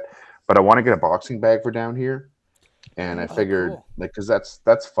stuff yet. But I want to get a boxing bag for down here. And I figured, cool. like, because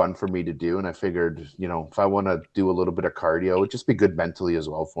that's fun for me to do. And I figured, if I want to do a little bit of cardio, it'd just be good mentally as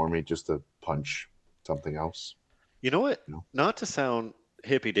well for me, just to punch something else. You know what? No. Not to sound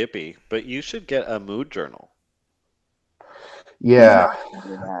hippy dippy, but you should get a mood journal. Yeah, He's not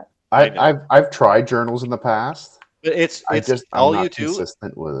gonna do that. I know. I've tried journals in the past. But I'm all not you do.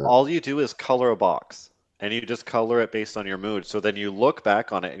 consistent with it. All you do is color a box, and you just color it based on your mood. So then you look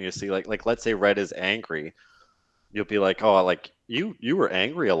back on it and you see, like let's say red is angry. You'll be like, oh, like you were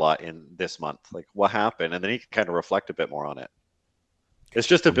angry a lot in this month. Like, what happened? And then you can kind of reflect a bit more on it. It's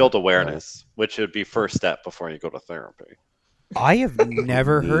just to build awareness, which would be first step before you go to therapy. I have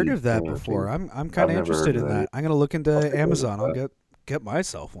never heard of that Therapy. before. I'm I've kind of never interested heard in of that. it. I'm gonna look into I'll take a look Amazon. at I'll that. get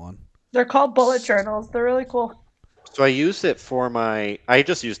myself one. They're called bullet journals. They're really cool. So I used it for I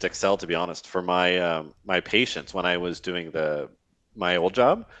just used Excel, to be honest, for my my patients when I was doing my old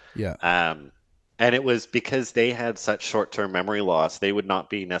job. Yeah. And it was because they had such short-term memory loss, they would not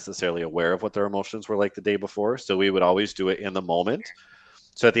be necessarily aware of what their emotions were like the day before. So we would always do it in the moment.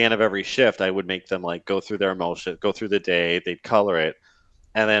 So at the end of every shift, I would make them like go through their emotion, go through the day, they'd color it.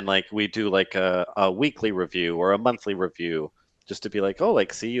 And then like we do like a weekly review or a monthly review just to be like, oh,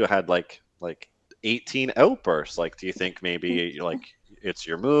 like, see, you had like 18 outbursts. Like, do you think maybe like it's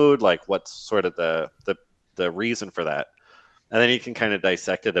your mood? Like, what's sort of the reason for that? And then you can kind of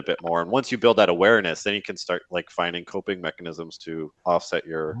dissect it a bit more. And once you build that awareness, then you can start like finding coping mechanisms to offset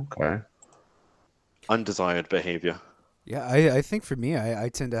your Okay. undesired behavior. Yeah, I think for me, I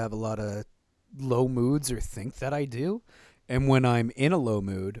tend to have a lot of low moods or think that I do. And when I'm in a low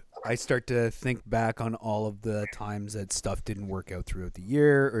mood, I start to think back on all of the times that stuff didn't work out throughout the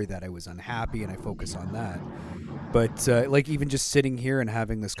year or that I was unhappy, and I focus on that. But like even just sitting here and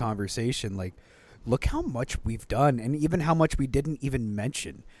having this conversation, like, look how much we've done and even how much we didn't even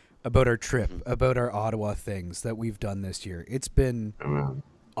mention about our trip, about our Ottawa things that we've done this year. It's been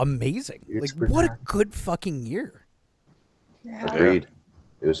amazing. It's Like, been what a nice. good fucking year. Yeah. Agreed.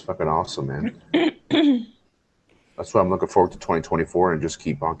 It was fucking awesome, man. That's why I'm looking forward to 2024 and just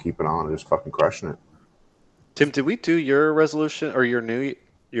keep on keeping on and just fucking crushing it. Tim, did we do your resolution or your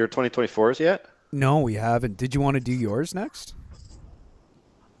 2024s yet? No, we haven't. Did you want to do yours next?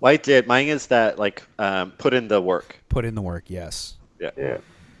 Well, I did. Mine is that like put in the work. Put in the work, yes. Yeah.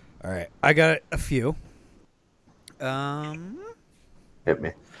 All right. I got a few. Hit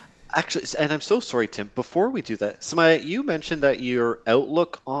me. Actually, and I'm so sorry, Tim. Before we do that, Samaya, you mentioned that your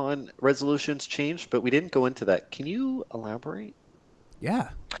outlook on resolutions changed, but we didn't go into that. Can you elaborate? Yeah.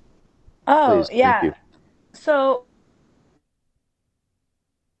 Oh, Please, thank yeah. you. So,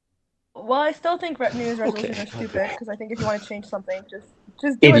 well, I still think New Year's resolutions Okay. are stupid because I think if you want to change something, just do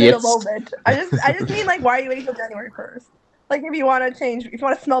it in a Idiots. moment. I just mean like, why are you waiting till January 1st? Like, if you want to change, if you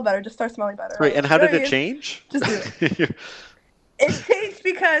want to smell better, just start smelling better. Right, and how You know did what I it mean? change? Just do it.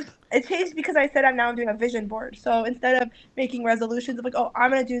 It changed because I said I'm doing a vision board. So instead of making resolutions of like, oh, I'm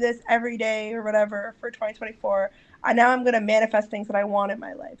gonna do this every day or whatever for 2024, I'm gonna manifest things that I want in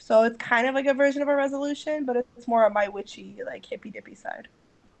my life. So it's kind of like a version of a resolution, but it's more on my witchy, like hippy dippy side.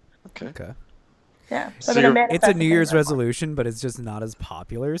 Okay. Yeah. So I'm gonna you're- manifest It's a the New things Year's I want. resolution, but it's just not as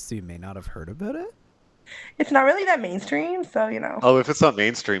popular, so you may not have heard about it. It's not really that mainstream, so Oh, if it's not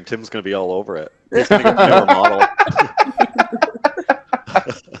mainstream, Tim's going to be all over it. He's going to get a newer model.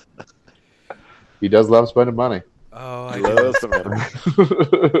 He does love spending money. Oh, He loves the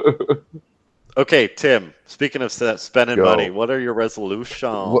money. Okay, Tim, speaking of spending Go. money, what are your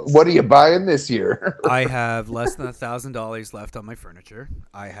resolutions? What are you buying this year? I have less than $1,000 left on my furniture.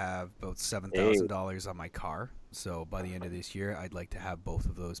 I have about $7,000 on my car. So by the end of this year, I'd like to have both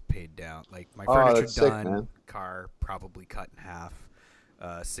of those paid down. Like my furniture that's sick, done, man. car probably cut in half.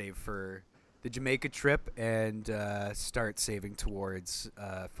 Save for the Jamaica trip and start saving towards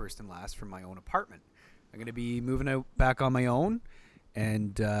first and last for my own apartment. I'm gonna be moving out back on my own,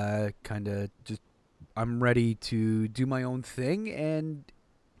 and kind of just I'm ready to do my own thing and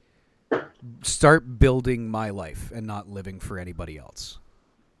start building my life and not living for anybody else.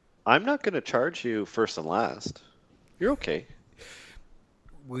 I'm not going to charge you first and last. You're okay.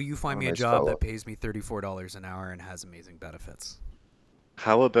 Will you find Oh, me a nice job fellow. that pays me $34 an hour and has amazing benefits?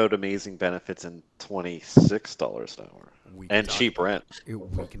 How about amazing benefits and $26 an hour? We can And talk- cheap rent. We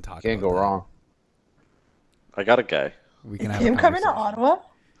can talk Can't about go that. wrong. I got a guy. We Is can have Tim a coming to conversation. Ottawa?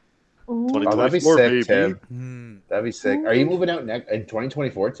 Ooh. Oh, that'd be 2024, sick, baby. Tim. Hmm. That'd be sick. Are you moving out in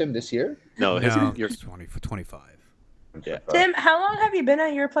 2024, Tim, this year? No, No, you're, it's 25. Yeah. Tim, how long have you been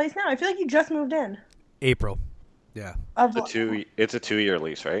at your place now? I feel like you just moved in. April. Yeah. it's a 2-year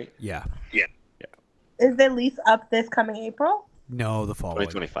lease, right? Yeah. Is the lease up this coming April? No, the following.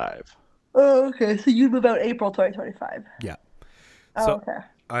 2025. Oh, okay. So you move out April 2025. Yeah. Oh, So okay.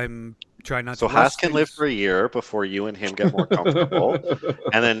 I'm trying not So to rush Haas can live things. for a year before you and him get more comfortable,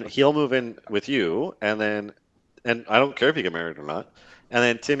 and then he'll move in with you, and I don't care if you get married or not, and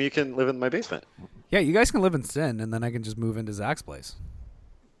then Tim, you can live in my basement. Yeah, you guys can live in Sin, and then I can just move into Zach's place.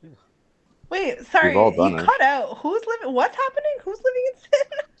 Wait, sorry. We've all done You it. cut out. Who's living? What's happening? Who's living in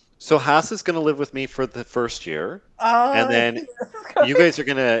Sin? So Haas is going to live with me for the first year, Oh, and I then see where this is going. you guys are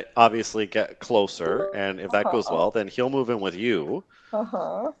going to obviously get closer, and if that goes Uh-huh. well, then he'll move in with you,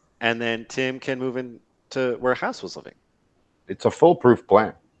 Uh-huh. and then Tim can move in to where Haas was living. It's a foolproof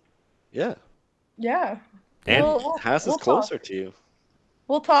plan. Yeah, Yeah. and We'll Haas is talk. closer to you,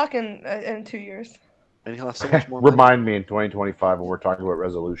 We'll talk in 2 years. and he'll have so much more money. Remind me in 2025 when we're talking about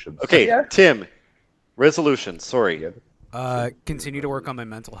resolutions. Okay, Yeah. Tim, resolutions. Sorry. Continue to work on my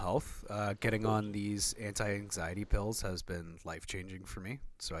mental health. Getting on these anti-anxiety pills has been life-changing for me,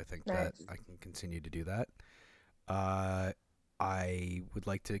 so I think that Nice. I can continue to do that. I would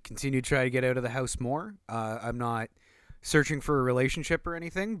like to continue to try to get out of the house more. I'm not searching for a relationship or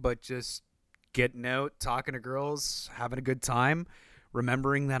anything, but just getting out, talking to girls, having a good time,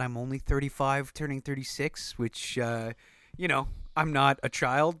 remembering that I'm only 35, turning 36, which, I'm not a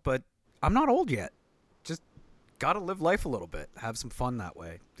child, but I'm not old yet. Just got to live life a little bit, have some fun that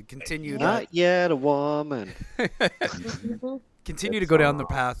way. To continue Not yet a woman. continue to go down the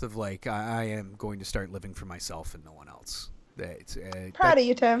path of like I am going to start living for myself and no one else. Proud of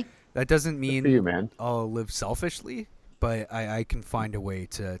you, Tim. That doesn't Good for you, mean man. I'll live selfishly, but I can find a way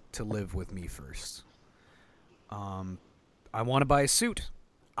to live with me first. I want to buy a suit.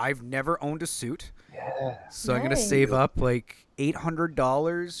 I've never owned a suit. Yeah. So I'm going to Nice. save up like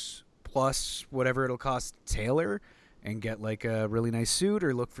 $800 plus whatever it'll cost to tailor and get like a really nice suit,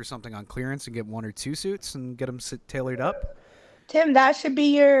 or look for something on clearance and get 1 or 2 suits and get them tailored up. Tim, that should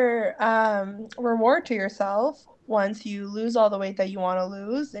be your reward to yourself. Once you lose all the weight that you want to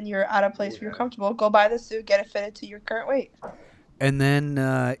lose and you're at a place where you're comfortable, go buy the suit, get it fitted to your current weight. And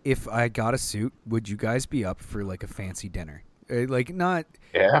then if I got a suit, would you guys be up for like a fancy dinner? Like not,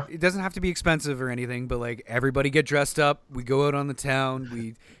 Yeah. it doesn't have to be expensive or anything, but like everybody get dressed up. We go out on the town.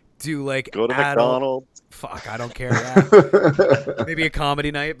 We do like Go to adult- McDonald's. Fuck, I don't care. Yeah. Maybe a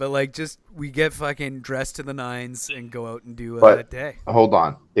comedy night, but like just we get fucking dressed to the nines and go out and do But- a day. Hold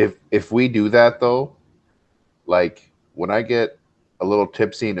on. If we do that though, Like when I get a little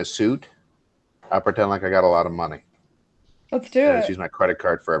tipsy in a suit, I pretend like I got a lot of money. Let's do And I just it. use my credit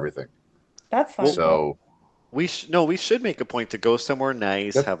card for everything. That's fun. So We should make a point to go somewhere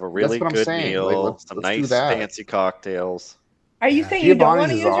nice, have a that's really what I'm good saying. Like meal, some let's do nice that. fancy cocktails. Are you Yeah. saying you don't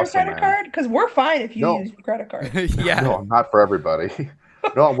want Giovanni's to is use your awesome, credit man. card? Because we're fine if you No. use your credit card. Yeah. No, not for everybody.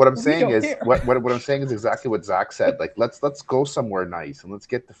 No, what I'm We saying don't is care. what I'm saying is exactly what Zach said. Like let's go somewhere nice and let's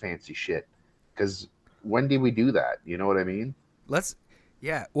get the fancy shit. Because when did we do that? You know what I mean?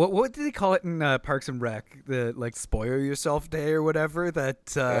 Yeah. What did they call it in Parks and Rec? The like spoil yourself day or whatever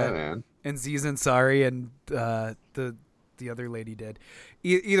that Yeah, man. and Aziz Ansari and the other lady did.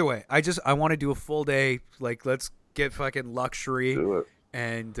 Either way, I want to do a full day. Like let's get fucking luxury Do it.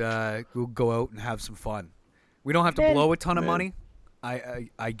 and we'll go out and have some fun. We don't have to Man. blow a ton of Man. money.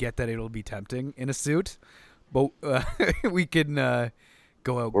 I get that it'll be tempting in a suit, but we can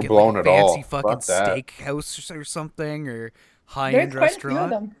go out We're get blowing like a it all. fancy fucking Fuck that. steakhouse or something or high There's end quite a few of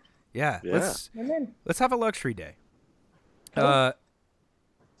restaurant. them. Yeah, Yeah. I'm in. let's have a luxury day. Cool.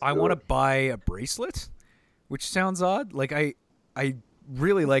 I do want to it. buy a bracelet, which sounds odd. Like I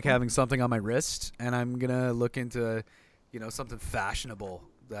really like having something on my wrist, and I'm gonna look into, something fashionable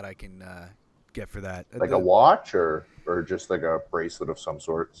that I can get for that. Like a watch or just like a bracelet of some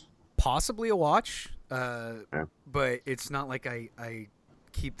sorts. Possibly a watch, Yeah. but it's not like I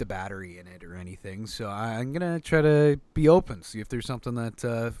keep the battery in it or anything. So I'm gonna try to be open, see if there's something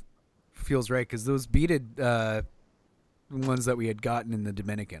that feels right. Because those beaded ones that we had gotten in the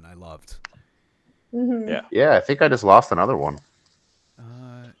Dominican, I loved. Mhm. Yeah. Yeah, I think I just lost another one.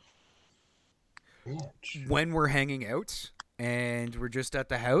 When we're hanging out and we're just at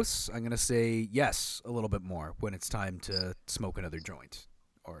the house, I'm gonna say yes a little bit more when it's time to smoke another joint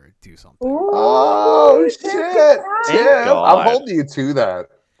or do something. Ooh, Oh there's shit! the Thank Tim, God. I'm holding you to that.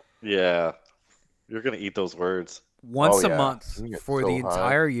 Yeah. You're gonna eat those words. Once Oh, a yeah. month You get for so the high.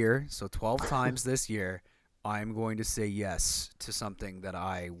 entire year, so 12 times this year, I'm going to say yes to something that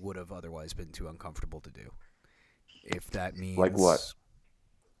I would have otherwise been too uncomfortable to do. If that means Like what?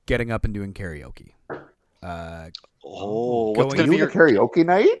 getting up and doing karaoke. Oh, Going- what's Are gonna you be in your a karaoke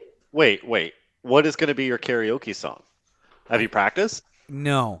night? wait? What is gonna be your karaoke song? Have you practiced?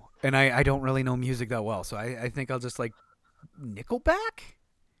 No, and I don't really know music that well, so I think I'll just like Nickelback?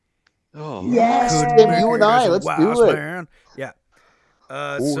 Oh, Yes. Couldn't Tim, make you and it I, as a let's do wise it. man. Yeah.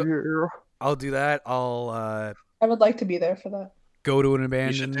 Oh, So yeah. I'll do that. I'll I would like to be there for that. go to an you should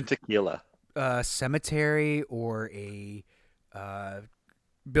do abandoned tequila. cemetery or a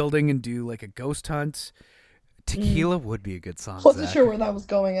building and do like a ghost hunt. Tequila would be a good song. Wasn't Zach. sure where that was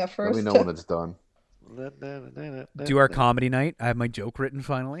going at Let first. me know when it's done. Do our comedy night. I have my joke written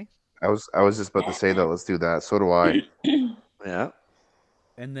finally. I was just about to say that. Let's do that. So do I. Yeah.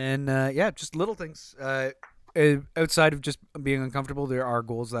 And then, just little things. Outside of just being uncomfortable, there are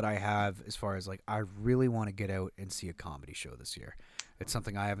goals that I have as far as like, I really want to get out and see a comedy show this year. It's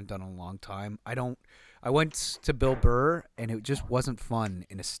something I haven't done in a long time. I went to Bill Burr and it just wasn't fun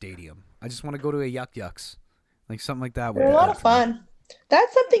in a stadium. I just want to go to a Yuck Yucks. Like something like that. would They're a be lot good of for me. fun.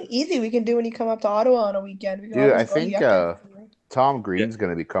 That's something easy we can do when you come up to Ottawa on a weekend. We can Dude, always I go to think, Yuck Yucks. Tom Green's going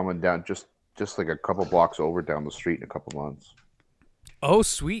to be coming down just like a couple blocks over down the street in a couple months. Oh,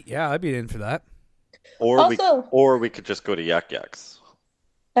 sweet. Yeah, I'd be in for that. Or Also- we could just go to Yuck Yucks.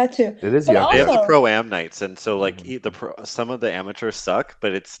 That too. It is But Yuck They have Yucks. the Also- pro-am nights, and so like Mhm. some of the amateurs suck,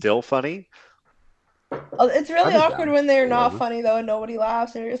 but it's still funny. It's really I'd be awkward down. when they're not Whatever. funny though, and nobody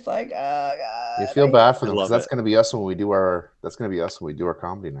laughs, and you're just like, oh god. You feel bad for them love because that's it. going to be us when we do our. That's going to be us when we do our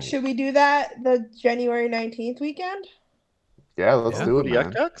comedy night. Should we do that the January 19th weekend? Yeah, let's Yeah. do Go it, to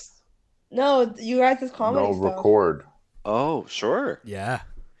man. Yuck Yucks? No, you guys' comedy No, stuff. record. Oh, sure. Yeah.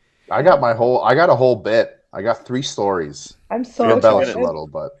 I got a whole bit. I got 3 stories. I'm We so embellish a excited. little,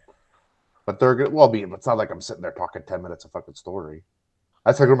 but they're good. Well, I mean, it's not like I'm sitting there talking 10 minutes of fucking story.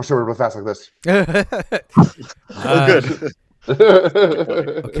 I take my shoulder real fast like this. Oh, good.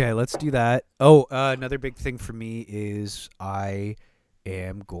 Okay, let's do that. Oh, another big thing for me is I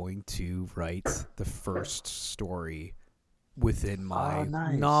am going to write the first story within my Oh,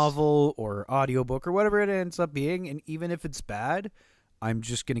 nice. novel or audiobook or whatever it ends up being. And even if it's bad, I'm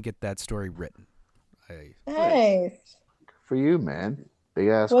just going to get that story written. Nice. For you, man. Big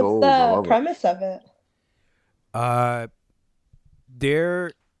ass What's goals. I the love it. premise of it?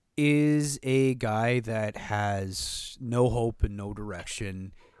 There is a guy that has no hope and no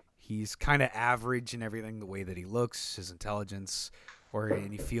direction. He's kind of average in everything, the way that he looks, his intelligence,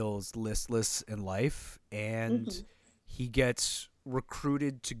 and he feels listless in life. And Mhm. he gets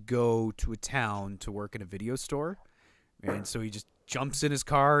recruited to go to a town to work in a video store And so he just jumps in his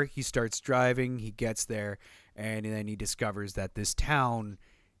car, he starts driving, he gets there, and then he discovers that this town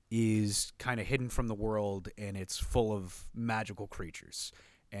is kind of hidden from the world and it's full of magical creatures.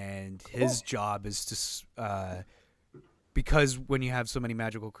 And his job is to because when you have so many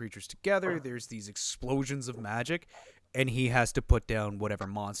magical creatures together, there's these explosions of magic, and he has to put down whatever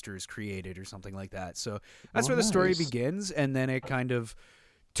monster is created or something like that. So that's where the story begins, and then it kind of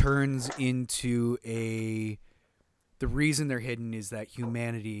turns into the reason they're hidden is that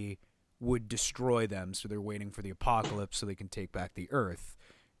humanity would destroy them, so they're waiting for the apocalypse so they can take back the Earth.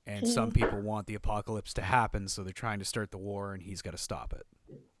 And some people want the apocalypse to happen, so they're trying to start the war, and he's got to stop it.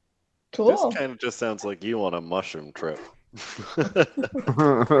 Cool. This kind of just sounds like you on a mushroom trip.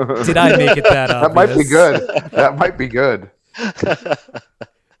 Did I make it that obvious? That might be good. That might be good.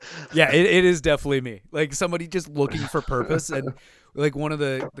 Yeah, it is definitely me. Like somebody just looking for purpose. And like one of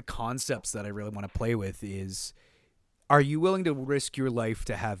the concepts that I really want to play with is, are you willing to risk your life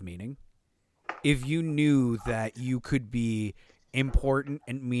to have meaning? If you knew that you could be important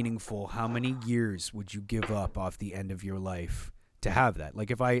and meaningful, how many years would you give up off the end of your life to have that?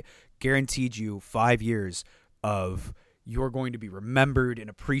 Like if I guaranteed you 5 years of you're going to be remembered and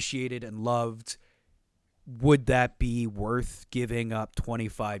appreciated and loved, would that be worth giving up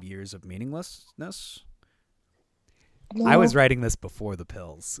 25 years of meaninglessness? No. I was writing this before the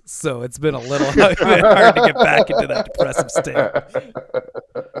pills, so it's been a little hard to get back into that depressive state.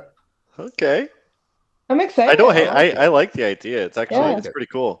 Okay. I'm excited. I don't hate. I like the idea. It's actually it's pretty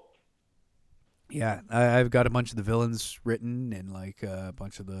cool. Yeah, I've got a bunch of the villains written and like a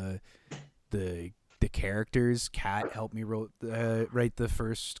bunch of the characters. Kat helped me write the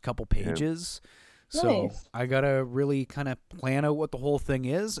first couple pages. So Nice. I got to really kind of plan out what the whole thing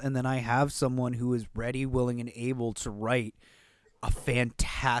is, and then I have someone who is ready, willing, and able to write a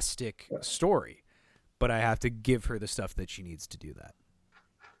fantastic story. But I have to give her the stuff that she needs to do that.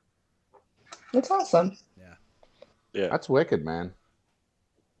 That's awesome. Yeah. That's wicked, man.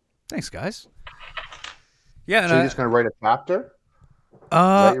 Thanks, guys. Yeah, So you're just gonna write a chapter? Is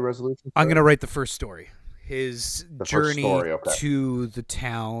that your resolution? I'm going to write the first story. His The first journey story, okay. to the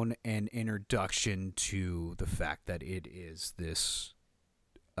town and introduction to the fact that it is this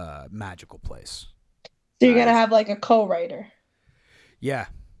magical place. So you're gonna have like a co-writer. Yeah.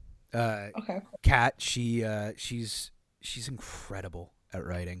 Okay. Kat, she's incredible at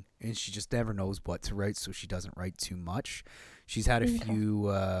writing, and she just never knows what to write, so she doesn't write too much. She's had a few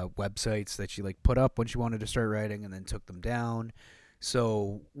websites that she like put up when she wanted to start writing and then took them down.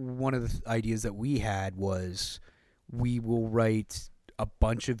 So one of the ideas that we had was we will write a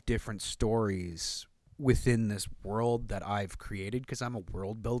bunch of different stories within this world that I've created, because I'm a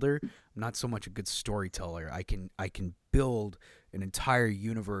world builder. I'm not so much a good storyteller. I can build an entire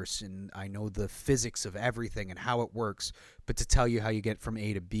universe, and I know the physics of everything and how it works, but to tell you how you get from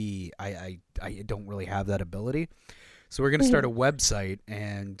A to B, I don't really have that ability. So we're going to start a website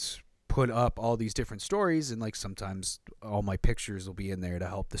and put up all these different stories, and like sometimes all my pictures will be in there to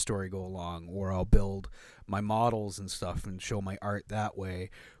help the story go along, or I'll build my models and stuff and show my art that way,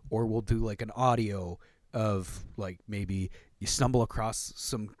 or we'll do like an audio of like maybe you stumble across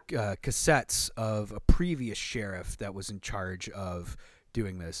some cassettes of a previous sheriff that was in charge of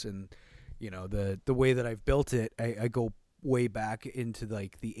doing this. And you know, the way that I've built it, I go way back into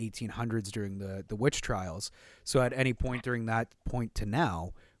like the 1800s during the witch trials. So at any point during that point to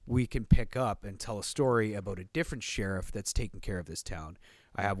now, we can pick up and tell a story about a different sheriff that's taking care of this town.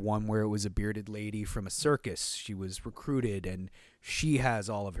 I have one where it was a bearded lady from a circus. She was recruited, and she has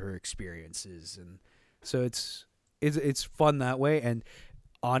all of her experiences, and so it's fun that way. And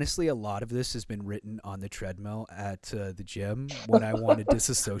honestly, a lot of this has been written on the treadmill at the gym when I want to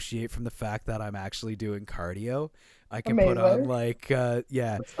disassociate from the fact that I'm actually doing cardio. I can put on like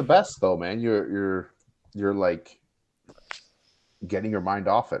yeah. It's the best though, man. You're like getting your mind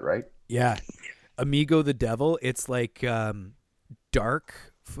off it, right? Yeah. Amigo the Devil, it's like dark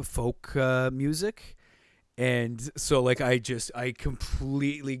folk music. And so like I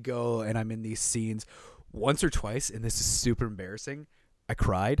completely go, and I'm in these scenes once or twice, and this is super embarrassing. I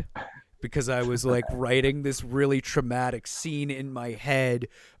cried because I was like writing this really traumatic scene in my head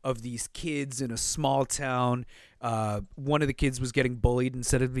of these kids in a small town. One of the kids was getting bullied.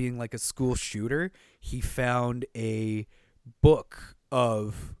 Instead of being like a school shooter, he found a book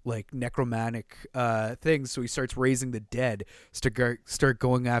of like necromantic things, so he starts raising the dead, start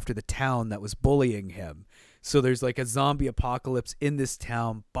going after the town that was bullying him. So there's like a zombie apocalypse in this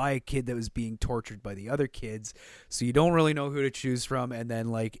town by a kid that was being tortured by the other kids, so you don't really know who to choose from. And then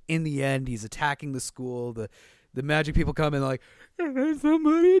like in the end, he's attacking the school. the magic people come and like,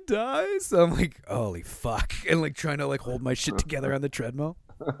 somebody dies. So I'm like, holy fuck, and like trying to like hold my shit together on the treadmill.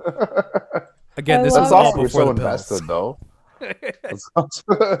 Again, this love was it. all Awesome. You're before so the pills. invested, though.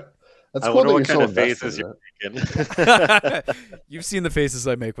 That's I cool wonder that what you're kind so of faces invested. you're making. You've seen the faces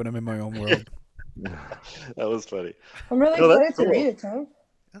I make when I'm in my own world. That was funny. I'm really No, that's excited to cool. read it, Tim.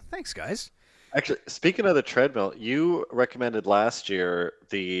 Oh, thanks, guys. Actually, speaking of the treadmill, you recommended last year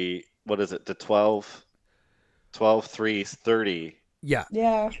the, what is it, the 12, 3, 30. Yeah.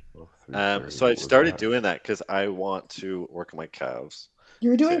 Yeah. So I started doing that because I want to work on my calves.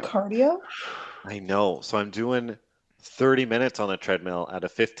 You're doing too. cardio? I know. So I'm doing 30 minutes on the treadmill at a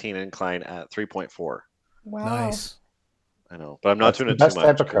 15 incline at 3.4. Wow. Nice. I know, but I'm not That's doing the it too best much.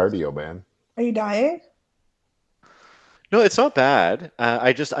 type of 'cause- cardio, man. Are you dying? No, it's not bad.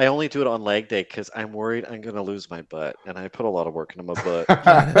 I only do it on leg day because I'm worried I'm gonna lose my butt, and I put a lot of work into my butt.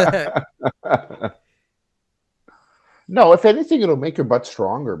 No, if anything, it'll make your butt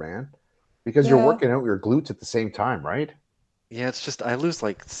stronger, man. Because you're Yeah. working out your glutes at the same time, right? Yeah, it's just I lose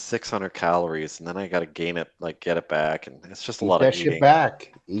like 600 calories, and then I gotta gain it, like get it back, and it's just a Eat lot that of shit eating.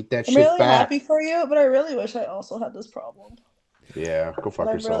 back. Eat that I'm shit really back. happy for you, but I really wish I also had this problem. Yeah, go fuck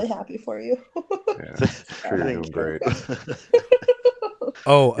But I'm yourself. really happy for you. Yeah, sure you're doing Thank great.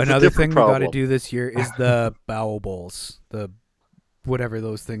 Oh, It's a another thing different we got to problem. do this year is the bowel bowls. The whatever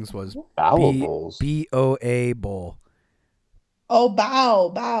those things was. Bowel bowls. BOA bowl. Oh, bow.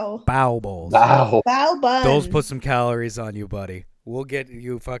 Bowel bowls. Wow. Bow buns. Those put some calories on you, buddy. We'll get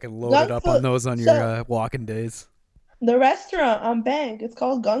you fucking loaded Gung up Fu- on those on so- your walking days. The restaurant on Bank, it's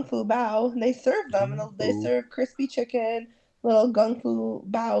called Gung Fu Bao, and they serve them, and they Ooh. serve crispy chicken, little Gung Fu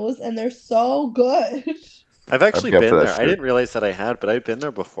Baos, and they're so good. I've actually I'd be up been for that there. I shit. didn't realize that I had, but I've been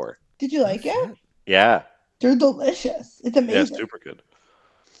there before. Did you like it? Yeah, They're delicious. It's yeah, amazing. super good.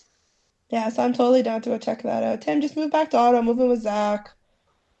 Yeah, so I'm totally down to go check that out. Tim, just move back to Auto, move in with Zach.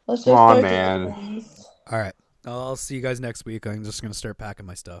 Let's just Come on, start man. doing things. All right. I'll see you guys next week. I'm just going to start packing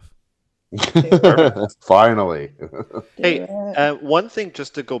my stuff. Finally. Hey, Do it. one thing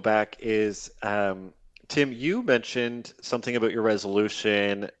just to go back is, Tim, you mentioned something about your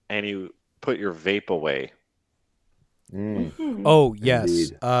resolution, and you put your vape away. Mm. Oh, yes.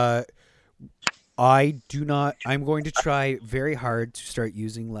 Indeed. I'm going to try very hard to start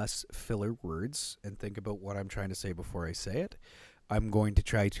using less filler words and think about what I'm trying to say before I say it. I'm going to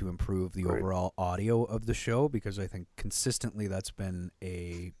try to improve the Great. overall audio of the show because I think consistently that's been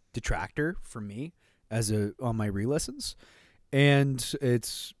a detractor for me on my re-listens. And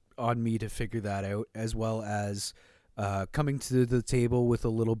it's on me to figure that out, as well as coming to the table with a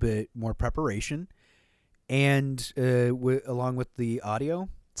little bit more preparation. And along with the audio,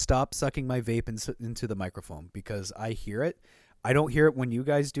 stop sucking my vape into the microphone because I hear it. I don't hear it when you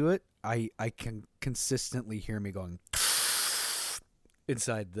guys do it. I can consistently hear me going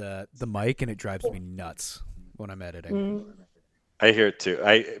inside the mic, and it drives me nuts when I'm editing. Mm. I hear it too.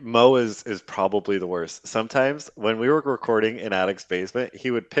 Mo is probably the worst. Sometimes when we were recording in Addict's basement, he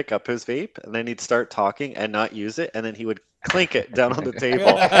would pick up his vape and then he'd start talking and not use it, and then he would clink it down on the table.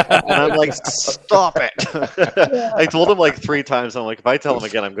 And I'm like, stop it. I told him like 3 times. I'm like, if I tell him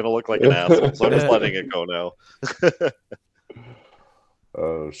again, I'm gonna look like an asshole. So I'm just letting it go now.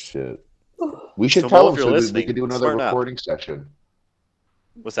 Oh, shit. We should So, tell Mo, him if you're so we listening, can do another smarten up. recording session.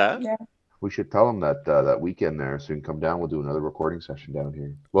 What's that? Yeah. We should tell him that that weekend there, so he can come down. We'll do another recording session down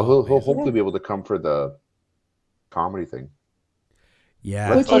here. Well, Oh, he'll man. hopefully be able to come for the comedy thing.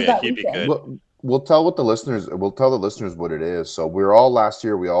 Yeah. Which Oh is yeah, that he'd be weekend. good. We'll tell the listeners what it is. So we're all last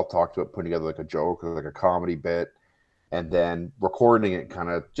year. We all talked about putting together like a joke or like a comedy bit, and then recording it kind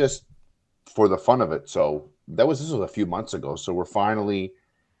of just for the fun of it. So this was a few months ago. So we're finally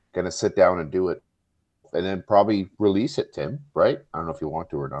gonna sit down and do it, and then probably release it. Tim, right? I don't know if you want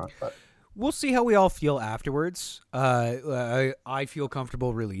to or not, but We'll see how we all feel afterwards. I feel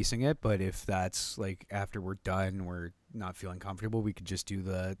comfortable releasing it, but if that's like after we're done, we're not feeling comfortable, we could just do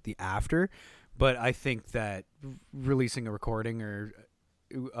the after. But I think that releasing a recording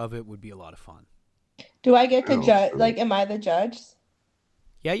of it would be a lot of fun. Do I get to Oh, judge? sure. Like, am I the judge?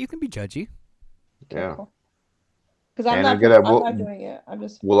 Yeah, you can be judgy. yeah. Because I'm And not. again, I'm we'll- not doing it. I'm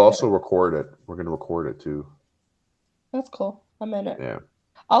just. We'll also record it. We're gonna record it too. That's cool. I'm in it. Yeah.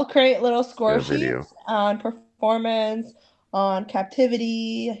 I'll create little score Get a video. sheets on performance, on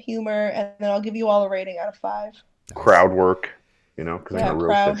captivity, humor, and then I'll give you all a rating out of 5. Crowd work, because Yeah, I'm gonna roast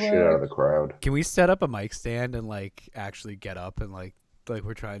crowd the shit out of work. the crowd. Can we set up a mic stand and like actually get up and like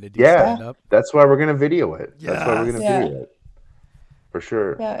we're trying to do Yeah. stand up? That's why we're gonna video it. That's why we're gonna Yes. video it. For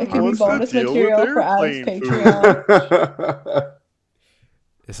sure. Yeah, it could be What's the bonus deal with material for Adam's airplane food? Patreon.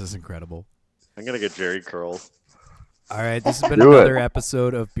 This is incredible. I'm gonna get Jerry curls. All right, this has been Do another it.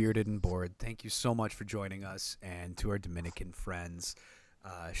 episode of Bearded and Bored. Thank you so much for joining us, and to our Dominican friends.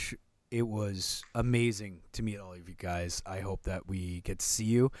 It was amazing to meet all of you guys. I hope that we get to see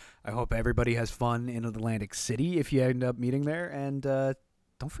you. I hope everybody has fun in Atlantic City if you end up meeting there, and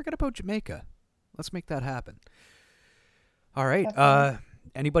don't forget about Jamaica. Let's make that happen. All right. Definitely.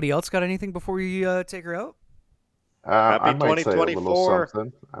 Anybody else got anything before we take her out? Happy I might say a little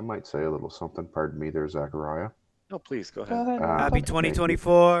 2024. something. Pardon me there, Zachariah. No, please go Go ahead. ahead. Happy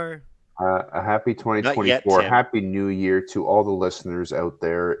 2024. A happy Not yet, 2024. Tim. Happy New Year to all the listeners out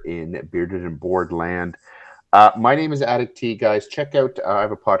there in Bearded and Bored land. My name is Addict T, guys. Check out, I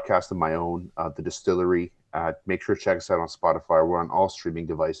have a podcast of my own, The Distillery. Make sure to check us out on Spotify. We're on all streaming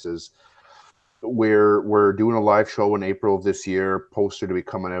devices. We're doing a live show in April of this year. Poster to be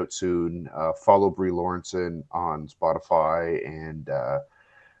coming out soon. Follow Brie Lawrenson on Spotify and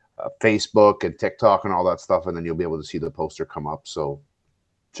Facebook and TikTok and all that stuff, and then you'll be able to see the poster come up. So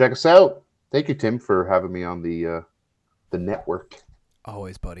check us out. Thank you, Tim, for having me on the network.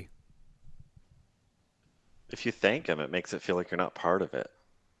 Always, buddy. If you thank him, it makes it feel like you're not part of it.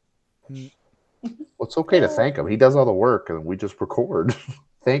 Well, it's okay to thank him. He does all the work, and we just record.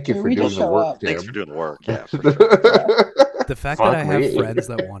 Thank you Yeah, for we doing just the show work, up. Tim. Thanks for doing the work. Yeah. For sure. The fact Fuck that I have me. friends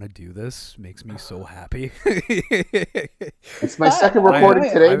that want to do this makes me so happy. It's my I- second I- recording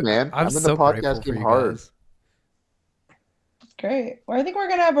I- today, man. I'm in so the grateful podcast for game you hard. guys. Great. Well, I think we're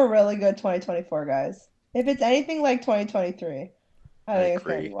gonna have a really good 2024, guys. If it's anything like 2023, I think it's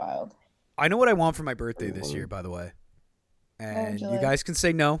gonna agree. be wild. I know what I want for my birthday this year, by the way. And you you like? guys can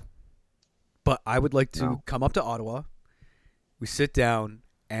say no, but I would like to No. come up to Ottawa. We sit down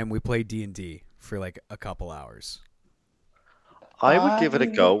and we play D&D for like a couple hours. I would give it a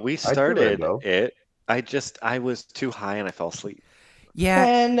go. We give it a started go. it. I was too high and I fell asleep. Yeah,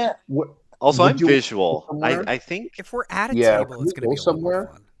 And What? Also, Would I'm you visual. go somewhere? I think if we're at a Yeah, table, can it's we going to be go a lot more somewhere?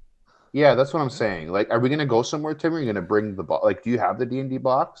 fun. Yeah, that's what I'm saying. Like, are we gonna go somewhere, Tim? Or are you gonna bring the box? Like, do you have the D&D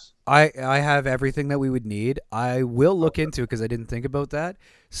box? I have everything that we would need. I will look into it because I didn't think about that.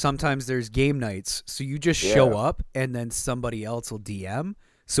 Sometimes there's game nights, so you just show Yeah. up and then somebody else will DM,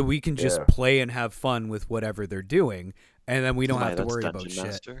 so we can just Yeah. play and have fun with whatever they're doing, and then we don't have to that's worry about Dungeon shit.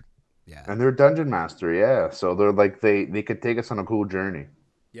 Master. Yeah, And they're dungeon master, yeah. So they're like they could take us on a cool journey.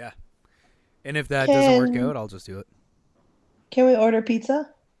 yeah. And if that doesn't work Can- out, I'll just do it. can we order pizza?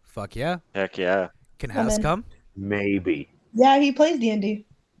 Fuck yeah. Heck yeah. Can I'm Has in. come? Maybe. Yeah, he plays D&D.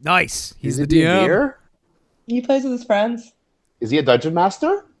 Nice. He's Is the he a DM. deer? He plays with his friends. Is he a dungeon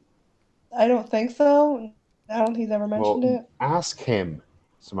master? I don't think so. I don't think he's ever mentioned Well, it. ask him.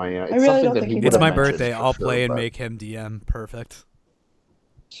 It's my. It's really something don't that think he he would It's have my mentioned birthday. for I'll sure, play and but- make him DM. Perfect.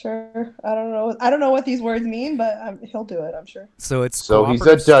 Sure. I don't know. I don't know what these words mean, but he'll do it. I'm sure. So it's So he's a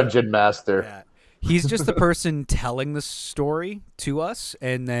cooperative dungeon master. Yeah. He's just the person telling the story to us,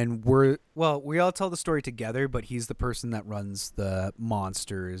 and then we all tell the story together, but he's the person that runs the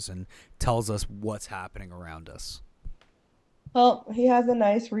monsters and tells us what's happening around us. Well, he has a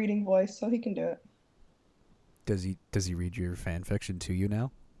nice reading voice, so he can do it. Does he read your fan fiction to you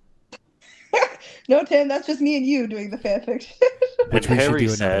now? No, Tim, that's just me and you doing the fanfiction. Which And we should Harry do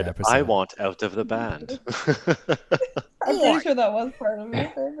another said, episode. I want out of the band. I'm pretty sure that was part of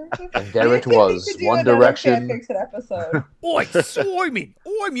it. And there it was. One Direction. Fanfiction episode. Oi, Simon!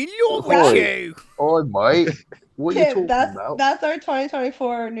 I'm in love Oi. with you! Oh, mate. What are you Tim, talking that's about? that's our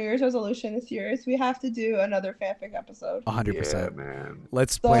 2024 New Year's resolution this year. Is we have to do another fanfic episode. 100%. Yeah, man.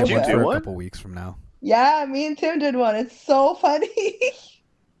 Let's So plan good. one Did you for do a one? couple weeks from now. Yeah, me and Tim did one. It's so funny.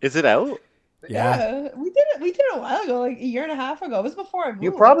 Is it out? Yeah. We did it. We did it a while ago, like a year and a half ago. It was before I moved.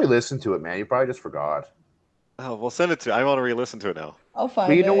 You probably listened to it, man. You probably just forgot. Oh, well, send it to me. I want to re-listen to it now. I'll find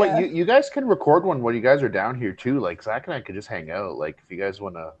But you it. know what? yeah. You guys can record one when you guys are down here too. Like Zach and I could just hang out. Like if you guys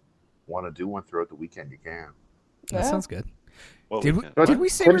want to do one throughout the weekend, you can. That Yeah. sounds good. What Did we- weekend? But Did we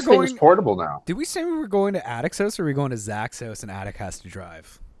say Tim's we're thing is going- portable now? Did we say we were going to Attic's house, or are we going to Zach's house and Attic has to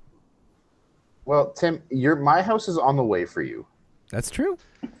drive? Well, Tim, my house is on the way for you. That's true.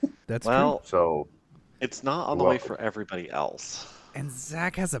 That's true. Well, So it's not on the way for everybody else. And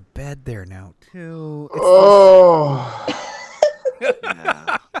Zach has a bed there now too. oh,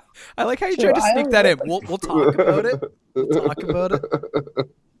 Yeah. I like how you True, tried to I sneak only that in. live We'll talk about it. We'll talk about it.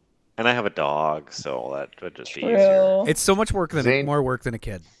 And I have a dog, so that would just be True. easier. It's so much work than Zane- more work than a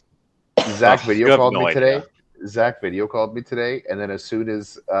kid. Zach Oh, you video have called no me today. idea. Zach video called me today, and then as soon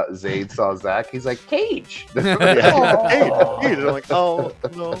as Zayd saw Zach, he's like, "Cage." Yeah. Aw. Hey, I'm like, oh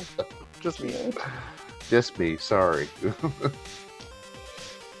no, just me. Just me. Sorry.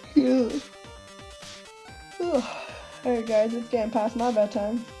 Cute. Alright, guys, it's getting past my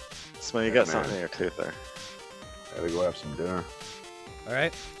bedtime. Smell, you got Man. something in your tooth there. I gotta go have some dinner. All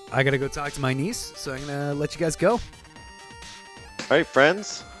right. I got to go talk to my niece, so I'm going to let you guys go. All right,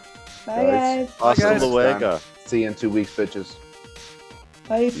 friends. Bye, Guys. guys. Hasta guys. luego. See you in 2 weeks, bitches.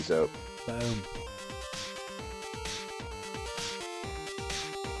 Bye. Peace out. Boom.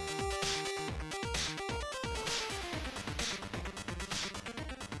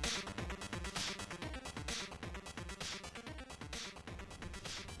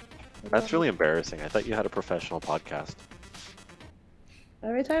 That's really embarrassing. I thought you had a professional podcast.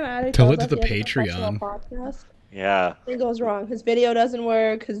 Every time Addy Tell tells it to us the he has a professional Patreon. podcast, Yeah. something goes wrong. His video doesn't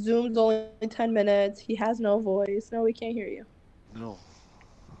work. His Zoom's only 10 minutes. He has no voice. No, we can't hear you. No.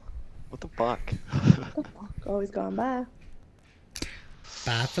 What the fuck? What the fuck? Oh, he's gone. Bye.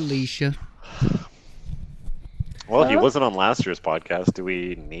 Bye, Felicia. Well, he Well- wasn't on last year's podcast. Do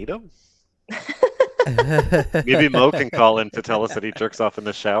we need him? Maybe Mo can call in to tell us that he jerks off in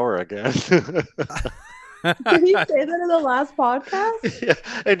the shower again. Did he say that in the last podcast? Yeah,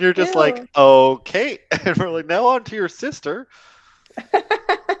 and you're just Ew. like, okay. And we're like, now on to your sister.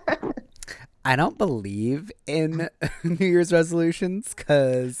 I don't believe in New Year's resolutions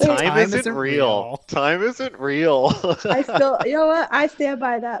because Time isn't real. Time isn't real. I still, you know what? I stand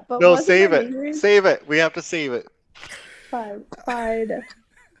by that. But No, wasn't save my it. New Year's- Save it. We have to save it. Fine. Fine.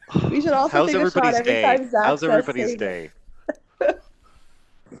 We should also How's take a shot everybody's every day? time Zach How's says everybody's save it. day?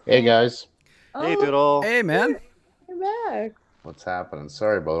 Hey, guys. Hey, Oh, Doodle. Hey, man. you're back. What's happening?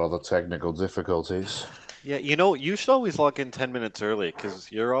 Sorry about all the technical difficulties. Yeah, you know, you should always log in 10 minutes early because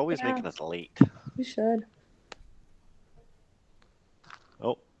you're always Yeah. making us late. We should.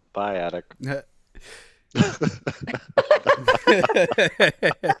 Oh, bye, Attic.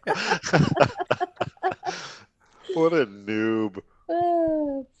 What a noob.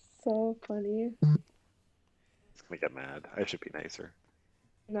 Oh, it's so funny. He's gonna get mad. I should be nicer.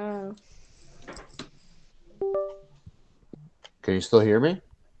 No. Can you still hear me?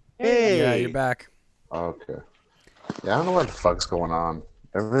 Hey. Yeah, you're back. Okay. Yeah, I don't know what the fuck's going on.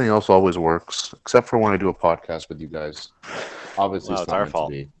 Everything else always works, except for when I do a podcast with you guys. Obviously, Well, it's it's not our meant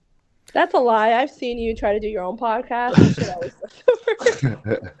fault. to That's a lie. I've seen you try to do your own podcast. You should always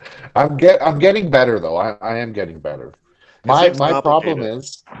be. I'm getting better though. I am getting better. My seems problem complicated.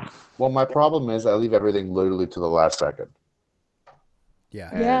 is, my problem is I leave everything literally to the last second, Yeah.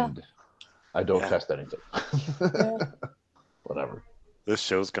 Yeah. and I don't Yeah. test anything. Yeah. Whatever. This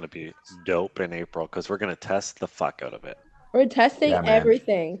show's gonna be dope in April because we're gonna test the fuck out of it. We're testing Yeah, man.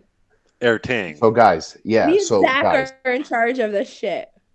 everything. Airting. So guys, yeah. Me and So Zach guys, are in charge of this shit.